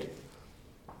once did.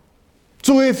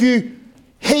 So if you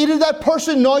hated that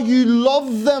person, now you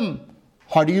love them.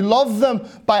 How do you love them?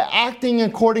 By acting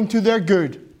according to their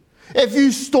good. If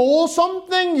you stole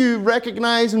something, you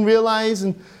recognize and realize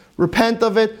and repent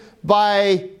of it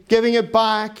by giving it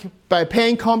back, by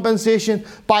paying compensation,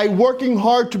 by working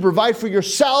hard to provide for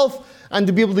yourself and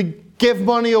to be able to give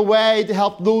money away to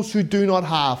help those who do not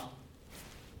have.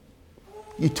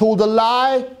 You told a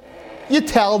lie, you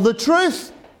tell the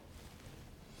truth.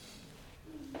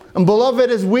 And beloved,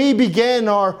 as we begin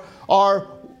our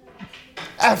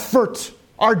effort,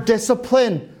 our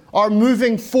discipline, our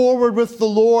moving forward with the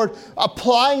Lord,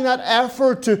 applying that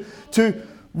effort to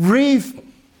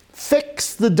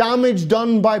fix the damage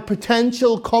done by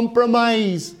potential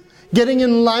compromise, getting in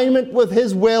alignment with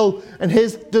His will and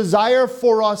His desire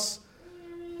for us,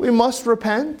 we must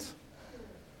repent.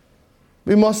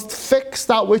 We must fix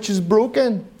that which is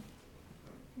broken.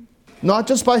 Not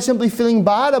just by simply feeling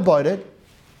bad about it.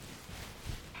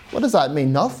 What does that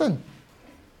mean? Nothing.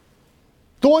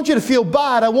 Don't want you to feel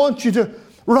bad. I want you to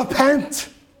repent.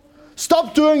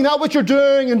 Stop doing that which you're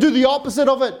doing and do the opposite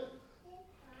of it.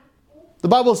 The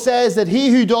Bible says that he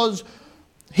who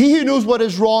knows what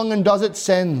is wrong and does it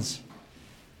sins.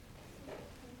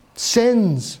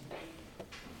 Sins.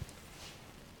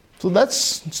 So let's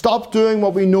stop doing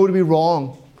what we know to be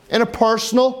wrong. In a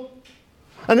personal.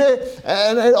 And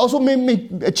it also made me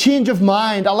a change of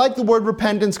mind. I like the word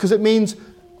repentance because it means,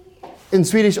 in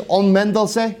Swedish,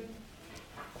 omvändelse.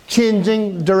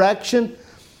 Changing direction.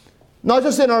 Not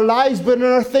just in our lives, but in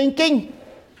our thinking.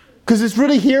 Because it's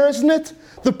really here, isn't it?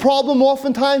 The problem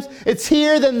oftentimes, it's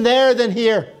here, then there, then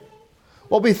here.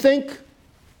 What we think,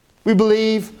 we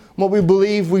believe, what we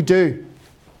believe we do.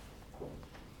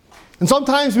 And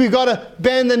sometimes we've got to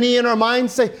bend the knee in our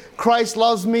mind, say, Christ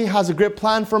loves me, has a great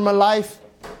plan for my life,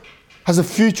 has a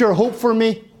future hope for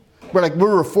me.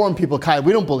 We're Reformed people, Kyle.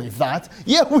 We don't believe that.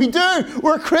 Yeah, we do.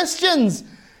 We're Christians.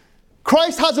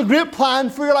 Christ has a great plan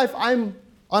for your life. I'm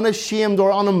unashamed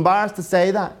or unembarrassed to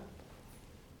say that.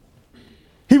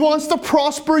 He wants to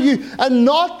prosper you and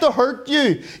not to hurt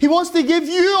you. He wants to give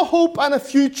you a hope and a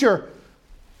future.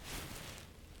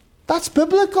 That's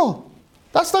biblical.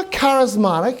 That's not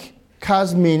charismatic,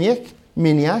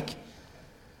 maniac.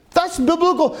 That's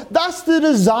biblical. That's the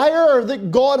desire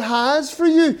that God has for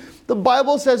you. The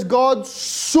Bible says God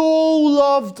so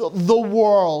loved the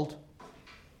world.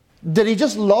 Did he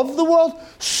just love the world?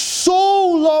 So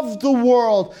loved the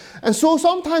world. And so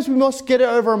sometimes we must get it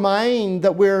out of our mind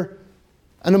that we're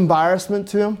an embarrassment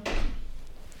to him.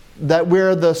 That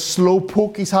we're the slow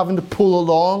poke he's having to pull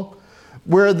along.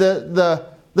 We're the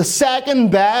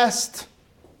second best.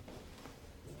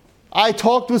 I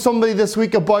talked with somebody this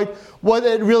week about what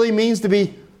it really means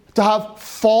to have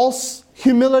false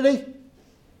humility.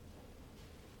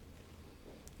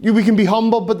 We can be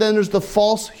humble, but then there's the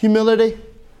false humility.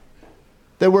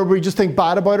 That where we just think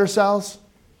bad about ourselves.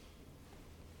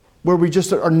 Where we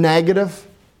just are negative.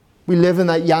 We live in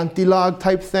that Yantilog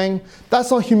type thing.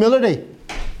 That's not humility.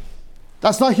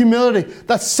 That's not humility.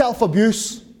 That's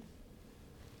self-abuse.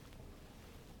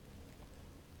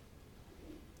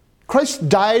 Christ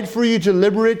died for you to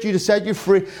liberate you, to set you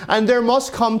free. And there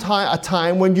must come a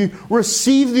time when you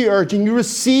receive the urging, you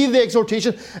receive the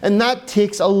exhortation, and that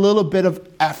takes a little bit of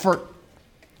effort.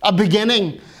 A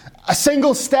beginning. A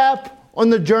single step on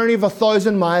the journey of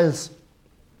 1,000 miles.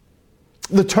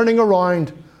 The turning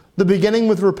around. The beginning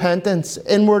with repentance,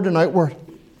 inward and outward.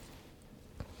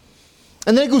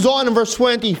 And then it goes on in verse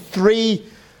 23.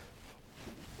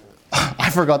 I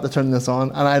forgot to turn this on,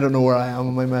 and I don't know where I am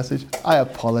in my message. I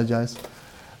apologize.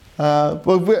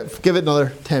 We'll give it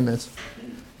another 10 minutes.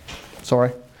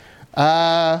 Sorry.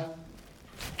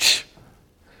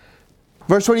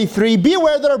 Verse 23, be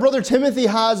aware that our brother Timothy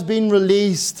has been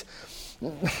released.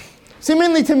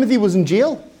 Seemingly Timothy was in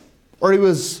jail, or he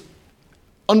was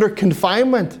under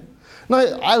confinement. Now,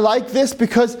 I like this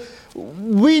because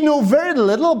we know very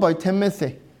little about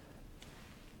Timothy.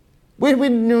 We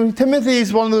know Timothy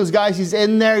is one of those guys, he's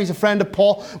in there, he's a friend of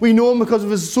Paul. We know him because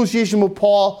of his association with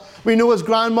Paul. We know his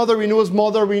grandmother, we know his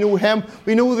mother, we know him.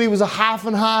 We know that he was a half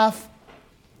and half.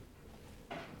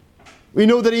 We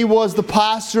know that he was the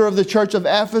pastor of the church of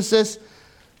Ephesus.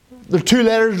 There are 2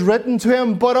 letters written to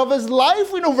him, but of his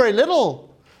life we know very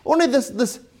little. Only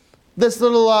this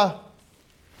little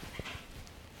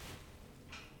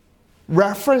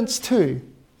reference to.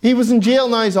 He was in jail,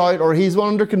 now he's out, or he's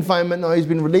under confinement, now he's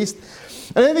been released.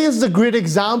 And I think this is a great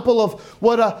example of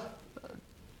what a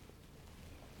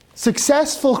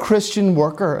successful Christian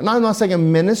worker, and I'm not saying a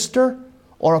minister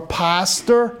or a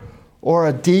pastor or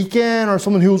a deacon or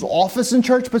someone who holds office in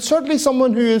church, but certainly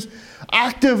someone who is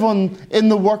active in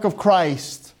the work of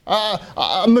Christ.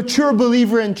 A mature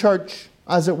believer in church,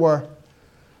 as it were.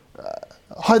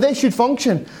 How they should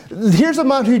function. Here's a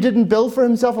man who didn't build for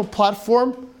himself a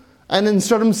platform and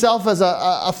insert himself as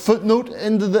a footnote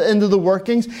into the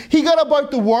workings. He got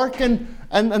about the work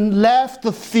and left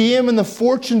the fame and the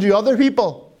fortune to other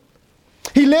people.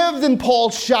 He lived in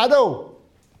Paul's shadow.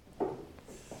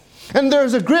 And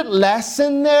there's a great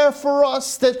lesson there for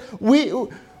us that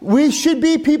we should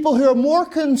be people who are more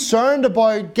concerned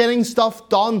about getting stuff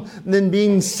done than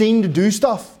being seen to do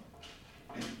stuff.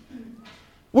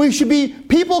 We should be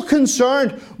people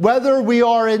concerned whether we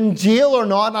are in jail or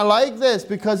not. And I like this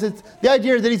because it's the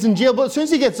idea that he's in jail, but as soon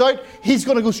as he gets out, he's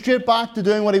going to go straight back to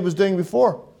doing what he was doing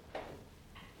before.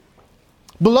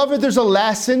 Beloved, there's a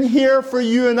lesson here for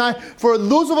you and I, for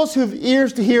those of us who have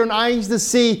ears to hear and eyes to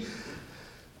see,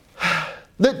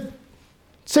 that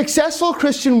successful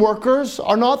Christian workers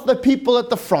are not the people at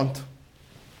the front.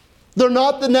 They're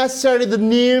not necessarily the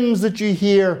names that you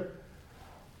hear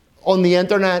on the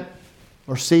internet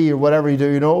or see or whatever you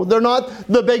do, They're not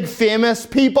the big famous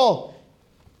people.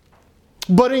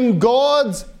 But in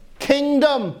God's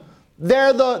kingdom,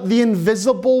 they're the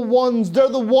invisible ones. They're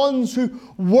the ones who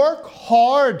work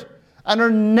hard and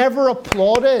are never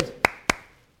applauded.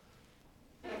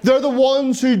 They're the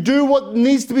ones who do what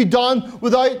needs to be done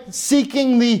without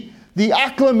seeking the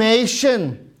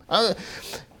acclamation.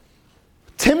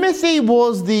 Timothy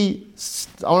was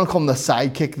I want to call him the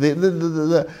sidekick,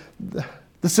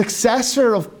 the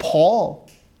successor of Paul.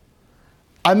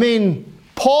 I mean,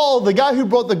 Paul, the guy who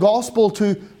brought the gospel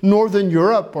to Northern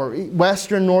Europe or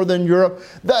Western Northern Europe,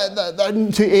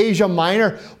 to Asia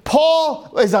Minor.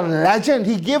 Paul is a legend.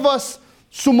 He gave us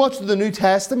so much of the New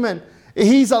Testament.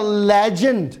 He's a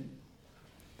legend.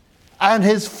 And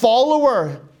his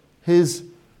follower, the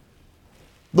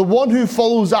one who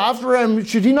follows after him,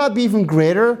 should he not be even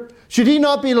greater? Should he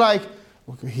not be like,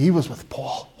 okay, he was with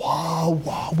Paul.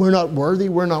 Wow, we're not worthy.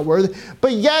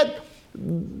 But yet,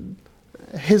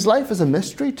 his life is a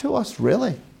mystery to us,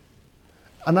 really.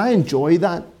 And I enjoy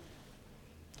that.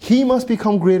 He must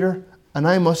become greater, and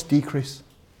I must decrease.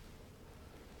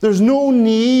 There's no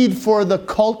need for the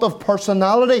cult of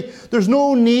personality. There's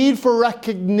no need for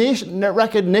recognition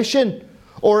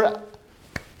or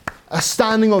a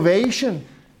standing ovation.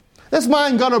 This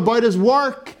man got about his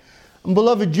work. And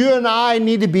beloved, you and I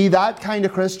need to be that kind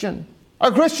of Christian.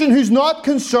 A Christian who's not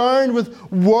concerned with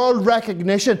world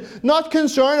recognition, not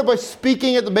concerned about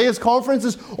speaking at the biggest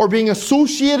conferences or being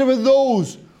associated with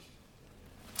those.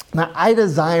 Now, I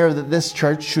desire that this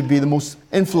church should be the most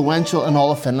influential in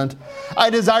all of Finland. I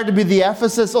desire to be the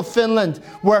Ephesus of Finland,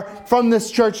 where from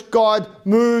this church God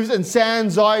moves and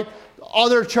sends out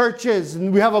other churches,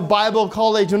 and we have a Bible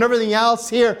college and everything else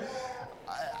here.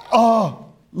 Oh,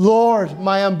 Lord,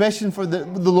 my ambition for the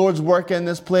Lord's work in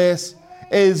this place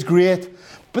is great.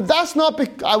 But that's not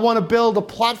because I want to build a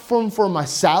platform for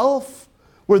myself,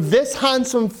 where this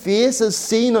handsome face is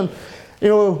seen on,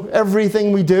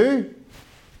 everything we do.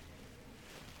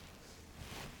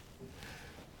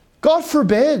 God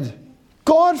forbid.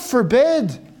 God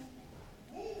forbid.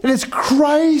 It is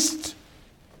Christ,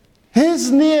 His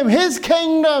name, His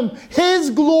kingdom, His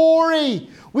glory.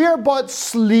 We are but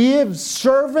slaves,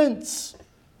 servants,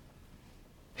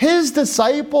 His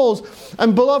disciples.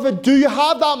 And beloved, do you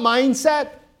have that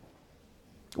mindset?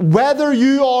 Whether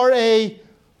you are a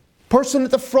person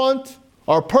at the front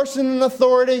or a person in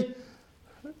authority,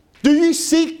 do you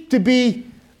seek to be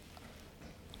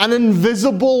an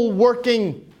invisible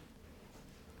working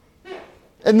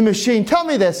in the machine? Tell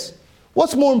me this.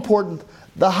 What's more important,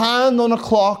 the hand on a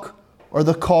clock or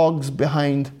the cogs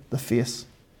behind the face?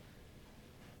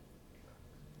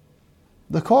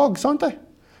 The cogs, aren't they?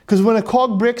 Because when a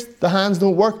cog breaks, the hands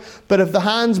don't work. But if the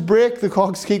hands break, the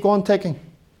cogs keep on ticking.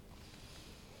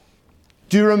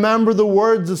 Do you remember the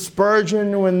words of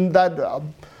Spurgeon when that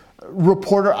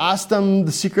reporter asked him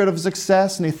the secret of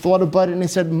success, and he thought about it and he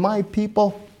said, "My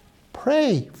people,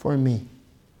 pray for me."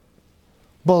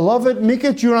 Beloved, make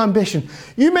it your ambition.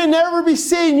 You may never be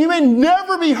seen. You may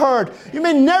never be heard. You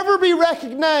may never be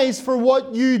recognized for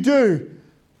what you do.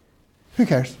 Who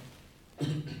cares?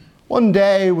 One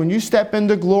day when you step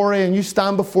into glory and you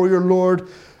stand before your Lord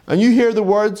and you hear the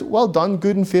words, "Well done,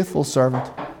 good and faithful servant.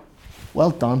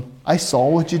 Well done. I saw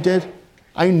what you did.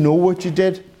 I know what you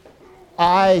did.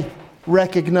 I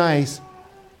recognize.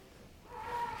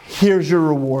 Here's your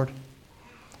reward."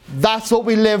 That's what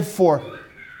we live for.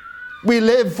 We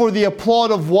live for the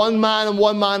applaud of one man and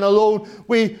one man alone.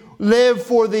 We live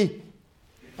for the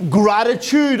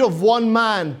gratitude of one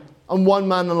man and one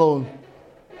man alone.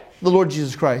 The Lord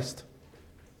Jesus Christ.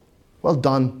 Well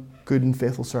done, good and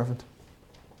faithful servant.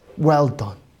 Well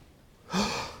done.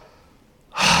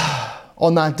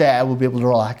 On that day, I will be able to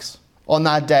relax. On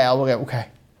that day, I will go, okay,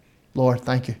 Lord,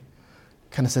 thank you.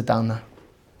 Can I sit down now?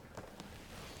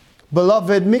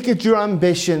 Beloved, make it your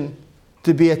ambition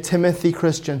to be a Timothy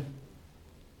Christian.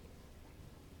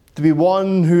 To be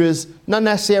one who is not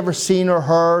necessarily ever seen or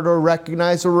heard or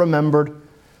recognized or remembered.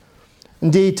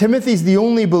 Indeed, Timothy's the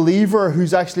only believer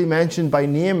who's actually mentioned by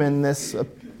name in this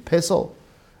epistle.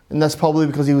 And that's probably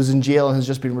because he was in jail and has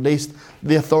just been released.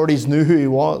 The authorities knew who he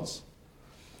was.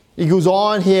 He goes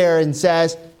on here and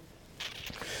says,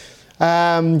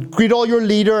 greet all your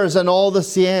leaders and all the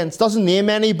saints. Doesn't name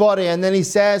anybody. And then he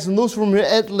says, and those from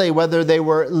Italy, whether they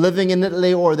were living in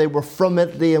Italy or they were from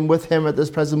Italy and with him at this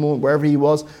present moment, wherever he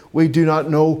was, we do not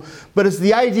know. But it's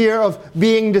the idea of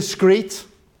being discreet.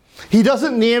 He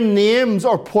doesn't name names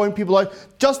or point people out,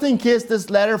 just in case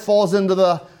this letter falls into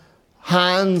the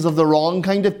hands of the wrong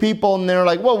kind of people. And they're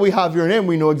like, well, we have your name.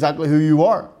 We know exactly who you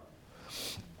are.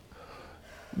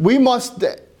 We must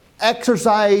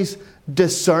exercise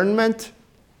discernment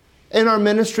in our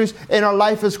ministries, in our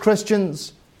life as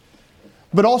Christians,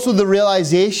 but also the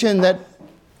realization that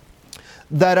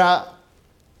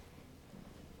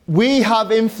we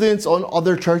have influence on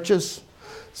other churches.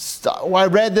 What I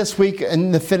read this week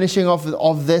in the finishing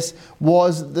of this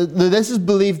was that this is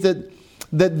believed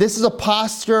that this is a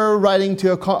pastor writing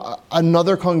to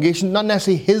another congregation, not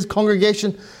necessarily his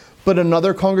congregation, but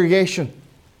another congregation,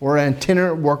 or an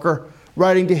itinerant worker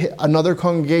writing to another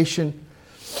congregation.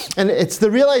 And it's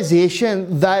the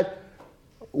realization that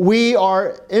we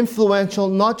are influential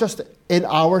not just in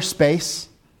our space,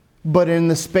 but in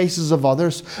the spaces of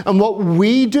others. And what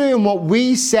we do and what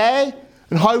we say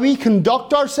and how we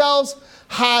conduct ourselves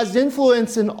has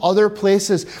influence in other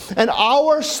places. And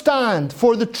our stand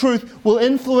for the truth will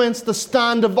influence the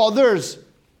stand of others.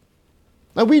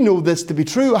 Now we know this to be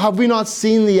true. Have we not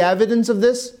seen the evidence of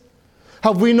this?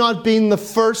 Have we not been the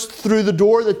first through the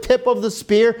door, the tip of the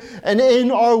spear? And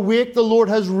in our wake the Lord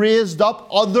has raised up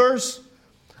others.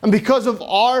 And because of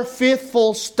our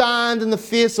faithful stand in the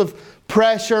face of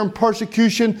pressure and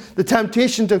persecution, the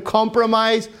temptation to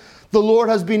compromise, the Lord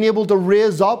has been able to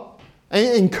raise up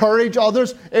and encourage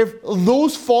others. If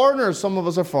those foreigners, some of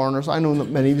us are foreigners, I know that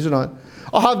many of you are not,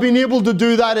 have been able to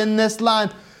do that in this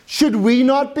land, should we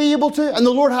not be able to? And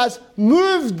the Lord has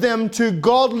moved them to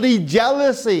godly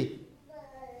jealousy.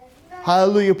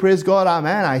 Hallelujah, praise God,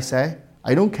 amen, I say.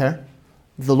 I don't care.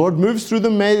 If the Lord moves through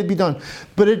them, may it be done.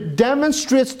 But it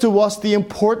demonstrates to us the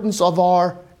importance of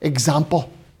our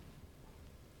example.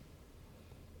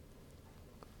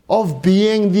 Of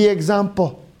being the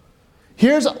example.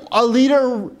 Here's a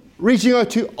leader reaching out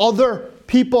to other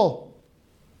people.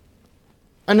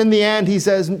 And in the end, he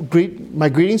says, my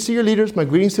greetings to your leaders, my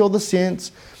greetings to all the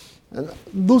saints. And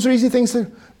those are easy things,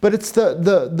 but it's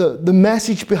the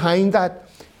message behind that.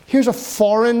 Here's a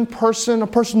foreign person, a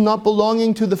person not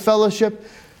belonging to the fellowship,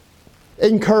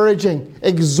 encouraging,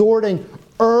 exhorting,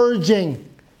 urging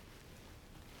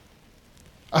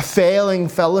a failing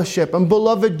fellowship. And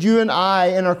beloved, you and I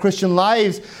in our Christian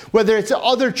lives, whether it's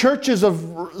other churches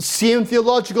of same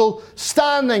theological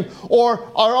standing, or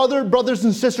our other brothers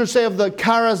and sisters, say of the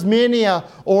Charismania,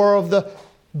 or of the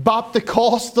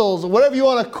Baptist-Costals, or whatever you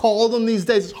want to call them these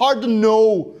days, it's hard to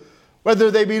know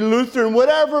whether they be Lutheran,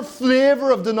 whatever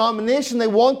flavor of denomination they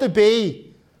want to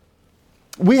be.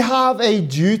 We have a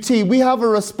duty, we have a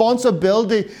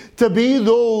responsibility to be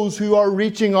those who are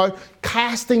reaching out,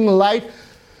 casting light,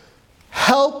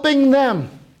 helping them.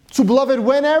 So beloved,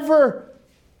 whenever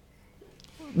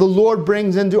the Lord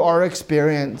brings into our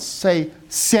experience, say,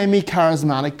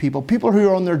 semi-charismatic people, people who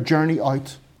are on their journey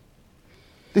out,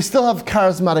 they still have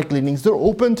charismatic leanings. They're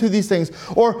open to these things.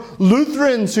 Or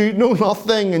Lutherans who know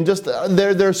nothing and just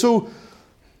they're so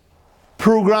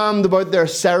programmed about their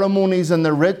ceremonies and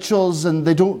their rituals, and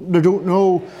they don't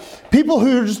know. People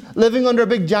who are just living under a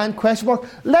big giant question mark.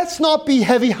 Let's not be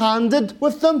heavy-handed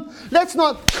with them. Let's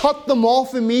not cut them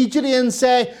off immediately and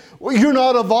say, well, you're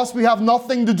not of us, we have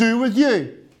nothing to do with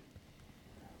you.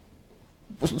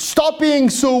 Stop being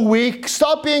so weak.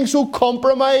 Stop being so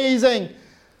compromising.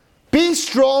 Be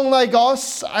strong like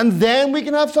us, and then we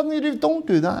can have something to do. Don't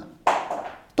do that.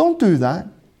 Don't do that.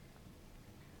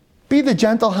 Be the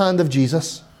gentle hand of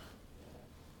Jesus.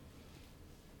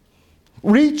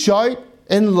 Reach out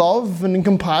in love and in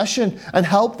compassion and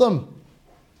help them.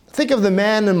 Think of the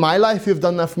men in my life who have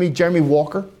done that for me. Jeremy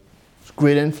Walker,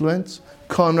 great influence.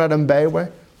 Conrad Mbewe,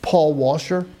 Paul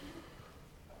Washer,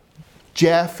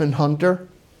 Jeff and Hunter,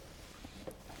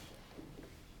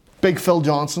 Big Phil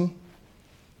Johnson,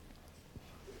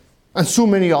 and so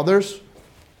many others.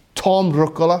 Tom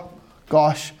Rucola.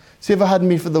 Gosh, see if I hadn't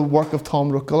been for the work of Tom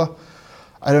Rucola,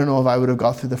 I don't know if I would have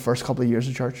got through the first couple of years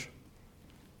of church.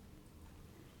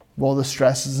 All the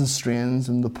stresses and strains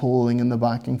and the pulling and the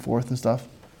back and forth and stuff.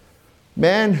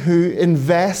 Men who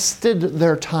invested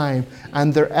their time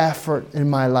and their effort in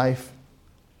my life.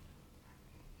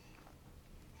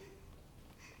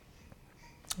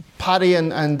 Patty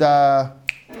and I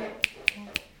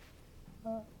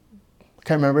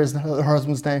can't remember her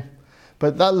husband's name,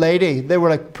 but that lady, they were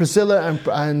like Priscilla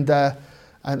and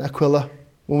Aquila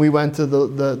when we went to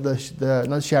the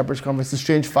not Shepherd's Conference, the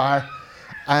Strange Fire,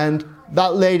 and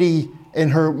that lady in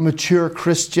her mature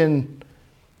Christian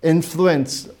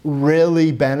influence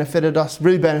really benefited us,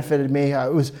 really benefited me.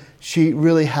 She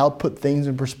really helped put things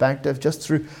in perspective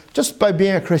just by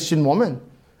being a Christian woman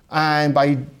and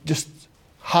by just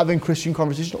having Christian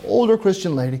conversation. Older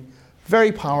Christian lady,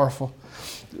 very powerful.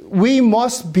 We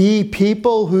must be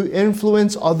people who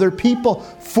influence other people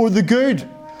for the good.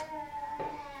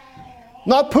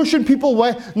 Not pushing people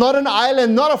away, not an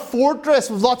island, not a fortress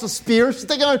with lots of spears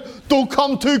sticking out. Don't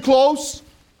come too close.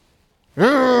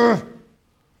 Urgh.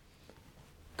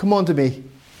 Come on to me,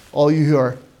 all you who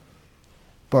are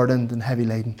burdened and heavy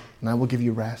laden, and I will give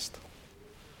you rest.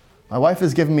 My wife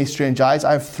has given me strange eyes.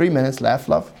 I have 3 minutes left,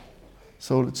 love.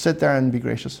 So sit there and be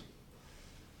gracious.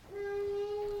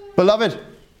 Beloved,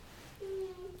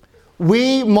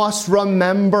 we must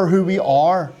remember who we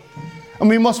are. And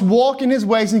we must walk in His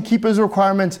ways and keep His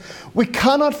requirements. We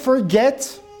cannot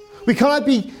forget. We cannot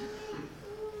be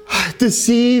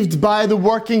deceived by the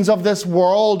workings of this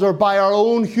world or by our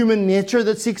own human nature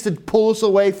that seeks to pull us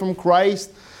away from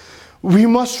Christ. We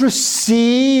must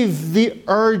receive the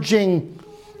urging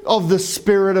of the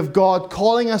Spirit of God,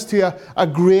 calling us to a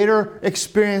greater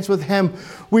experience with Him.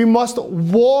 We must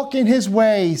walk in His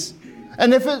ways.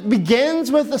 And if it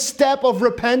begins with a step of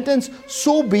repentance,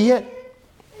 so be it.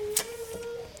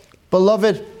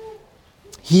 Beloved,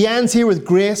 he ends here with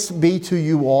grace be to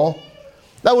you all.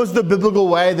 That was the biblical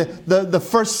way, the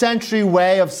first century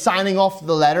way of signing off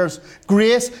the letters.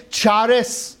 Grace,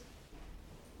 charis.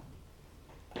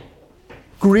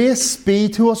 Grace be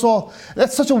to us all.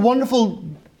 That's such a wonderful,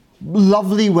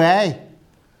 lovely way.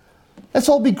 Let's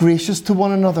all be gracious to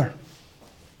one another.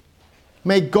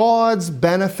 May God's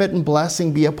benefit and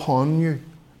blessing be upon you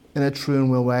in a true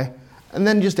and real way. And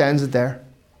then just ends it there.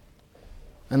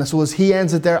 And so as he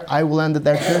ends it there, I will end it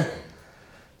there too.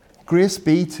 Grace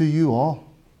be to you all.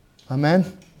 Amen.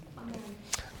 Amen.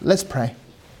 Let's pray.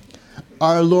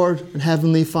 Our Lord and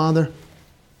Heavenly Father,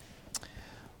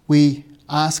 we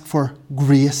ask for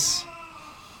grace.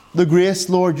 The grace,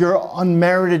 Lord, your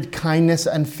unmerited kindness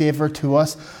and favour to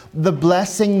us. The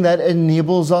blessing that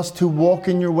enables us to walk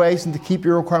in your ways and to keep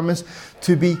your requirements,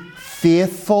 to be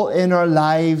faithful in our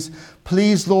lives.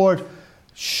 Please, Lord,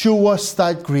 show us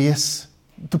that grace.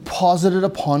 Deposit it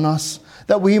upon us.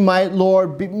 That we might,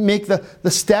 Lord, make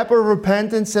the step of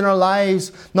repentance in our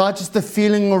lives. Not just the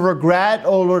feeling of regret,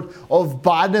 oh Lord, of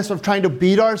badness, of trying to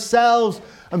beat ourselves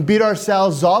and beat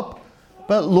ourselves up.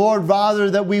 But Lord, rather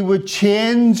that we would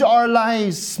change our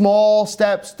lives, small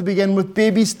steps to begin with,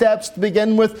 baby steps to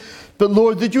begin with. But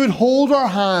Lord, that you would hold our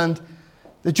hand,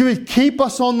 that you would keep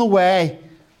us on the way,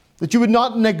 that you would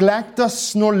not neglect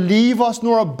us, nor leave us,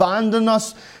 nor abandon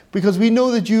us, because we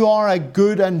know that you are a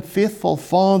good and faithful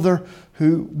Father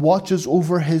who watches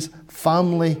over his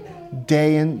family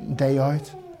day in, day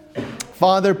out.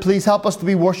 Father, please help us to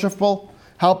be worshipful.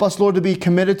 Help us, Lord, to be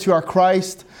committed to our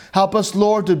Christ. Help us,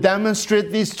 Lord, to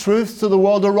demonstrate these truths to the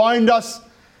world around us,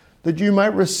 that you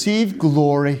might receive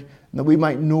glory, and that we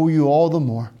might know you all the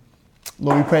more.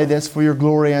 Lord, we pray this for your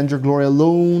glory and your glory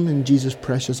alone, in Jesus'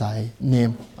 precious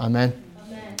name. Amen.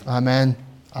 Amen. Amen.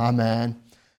 Amen.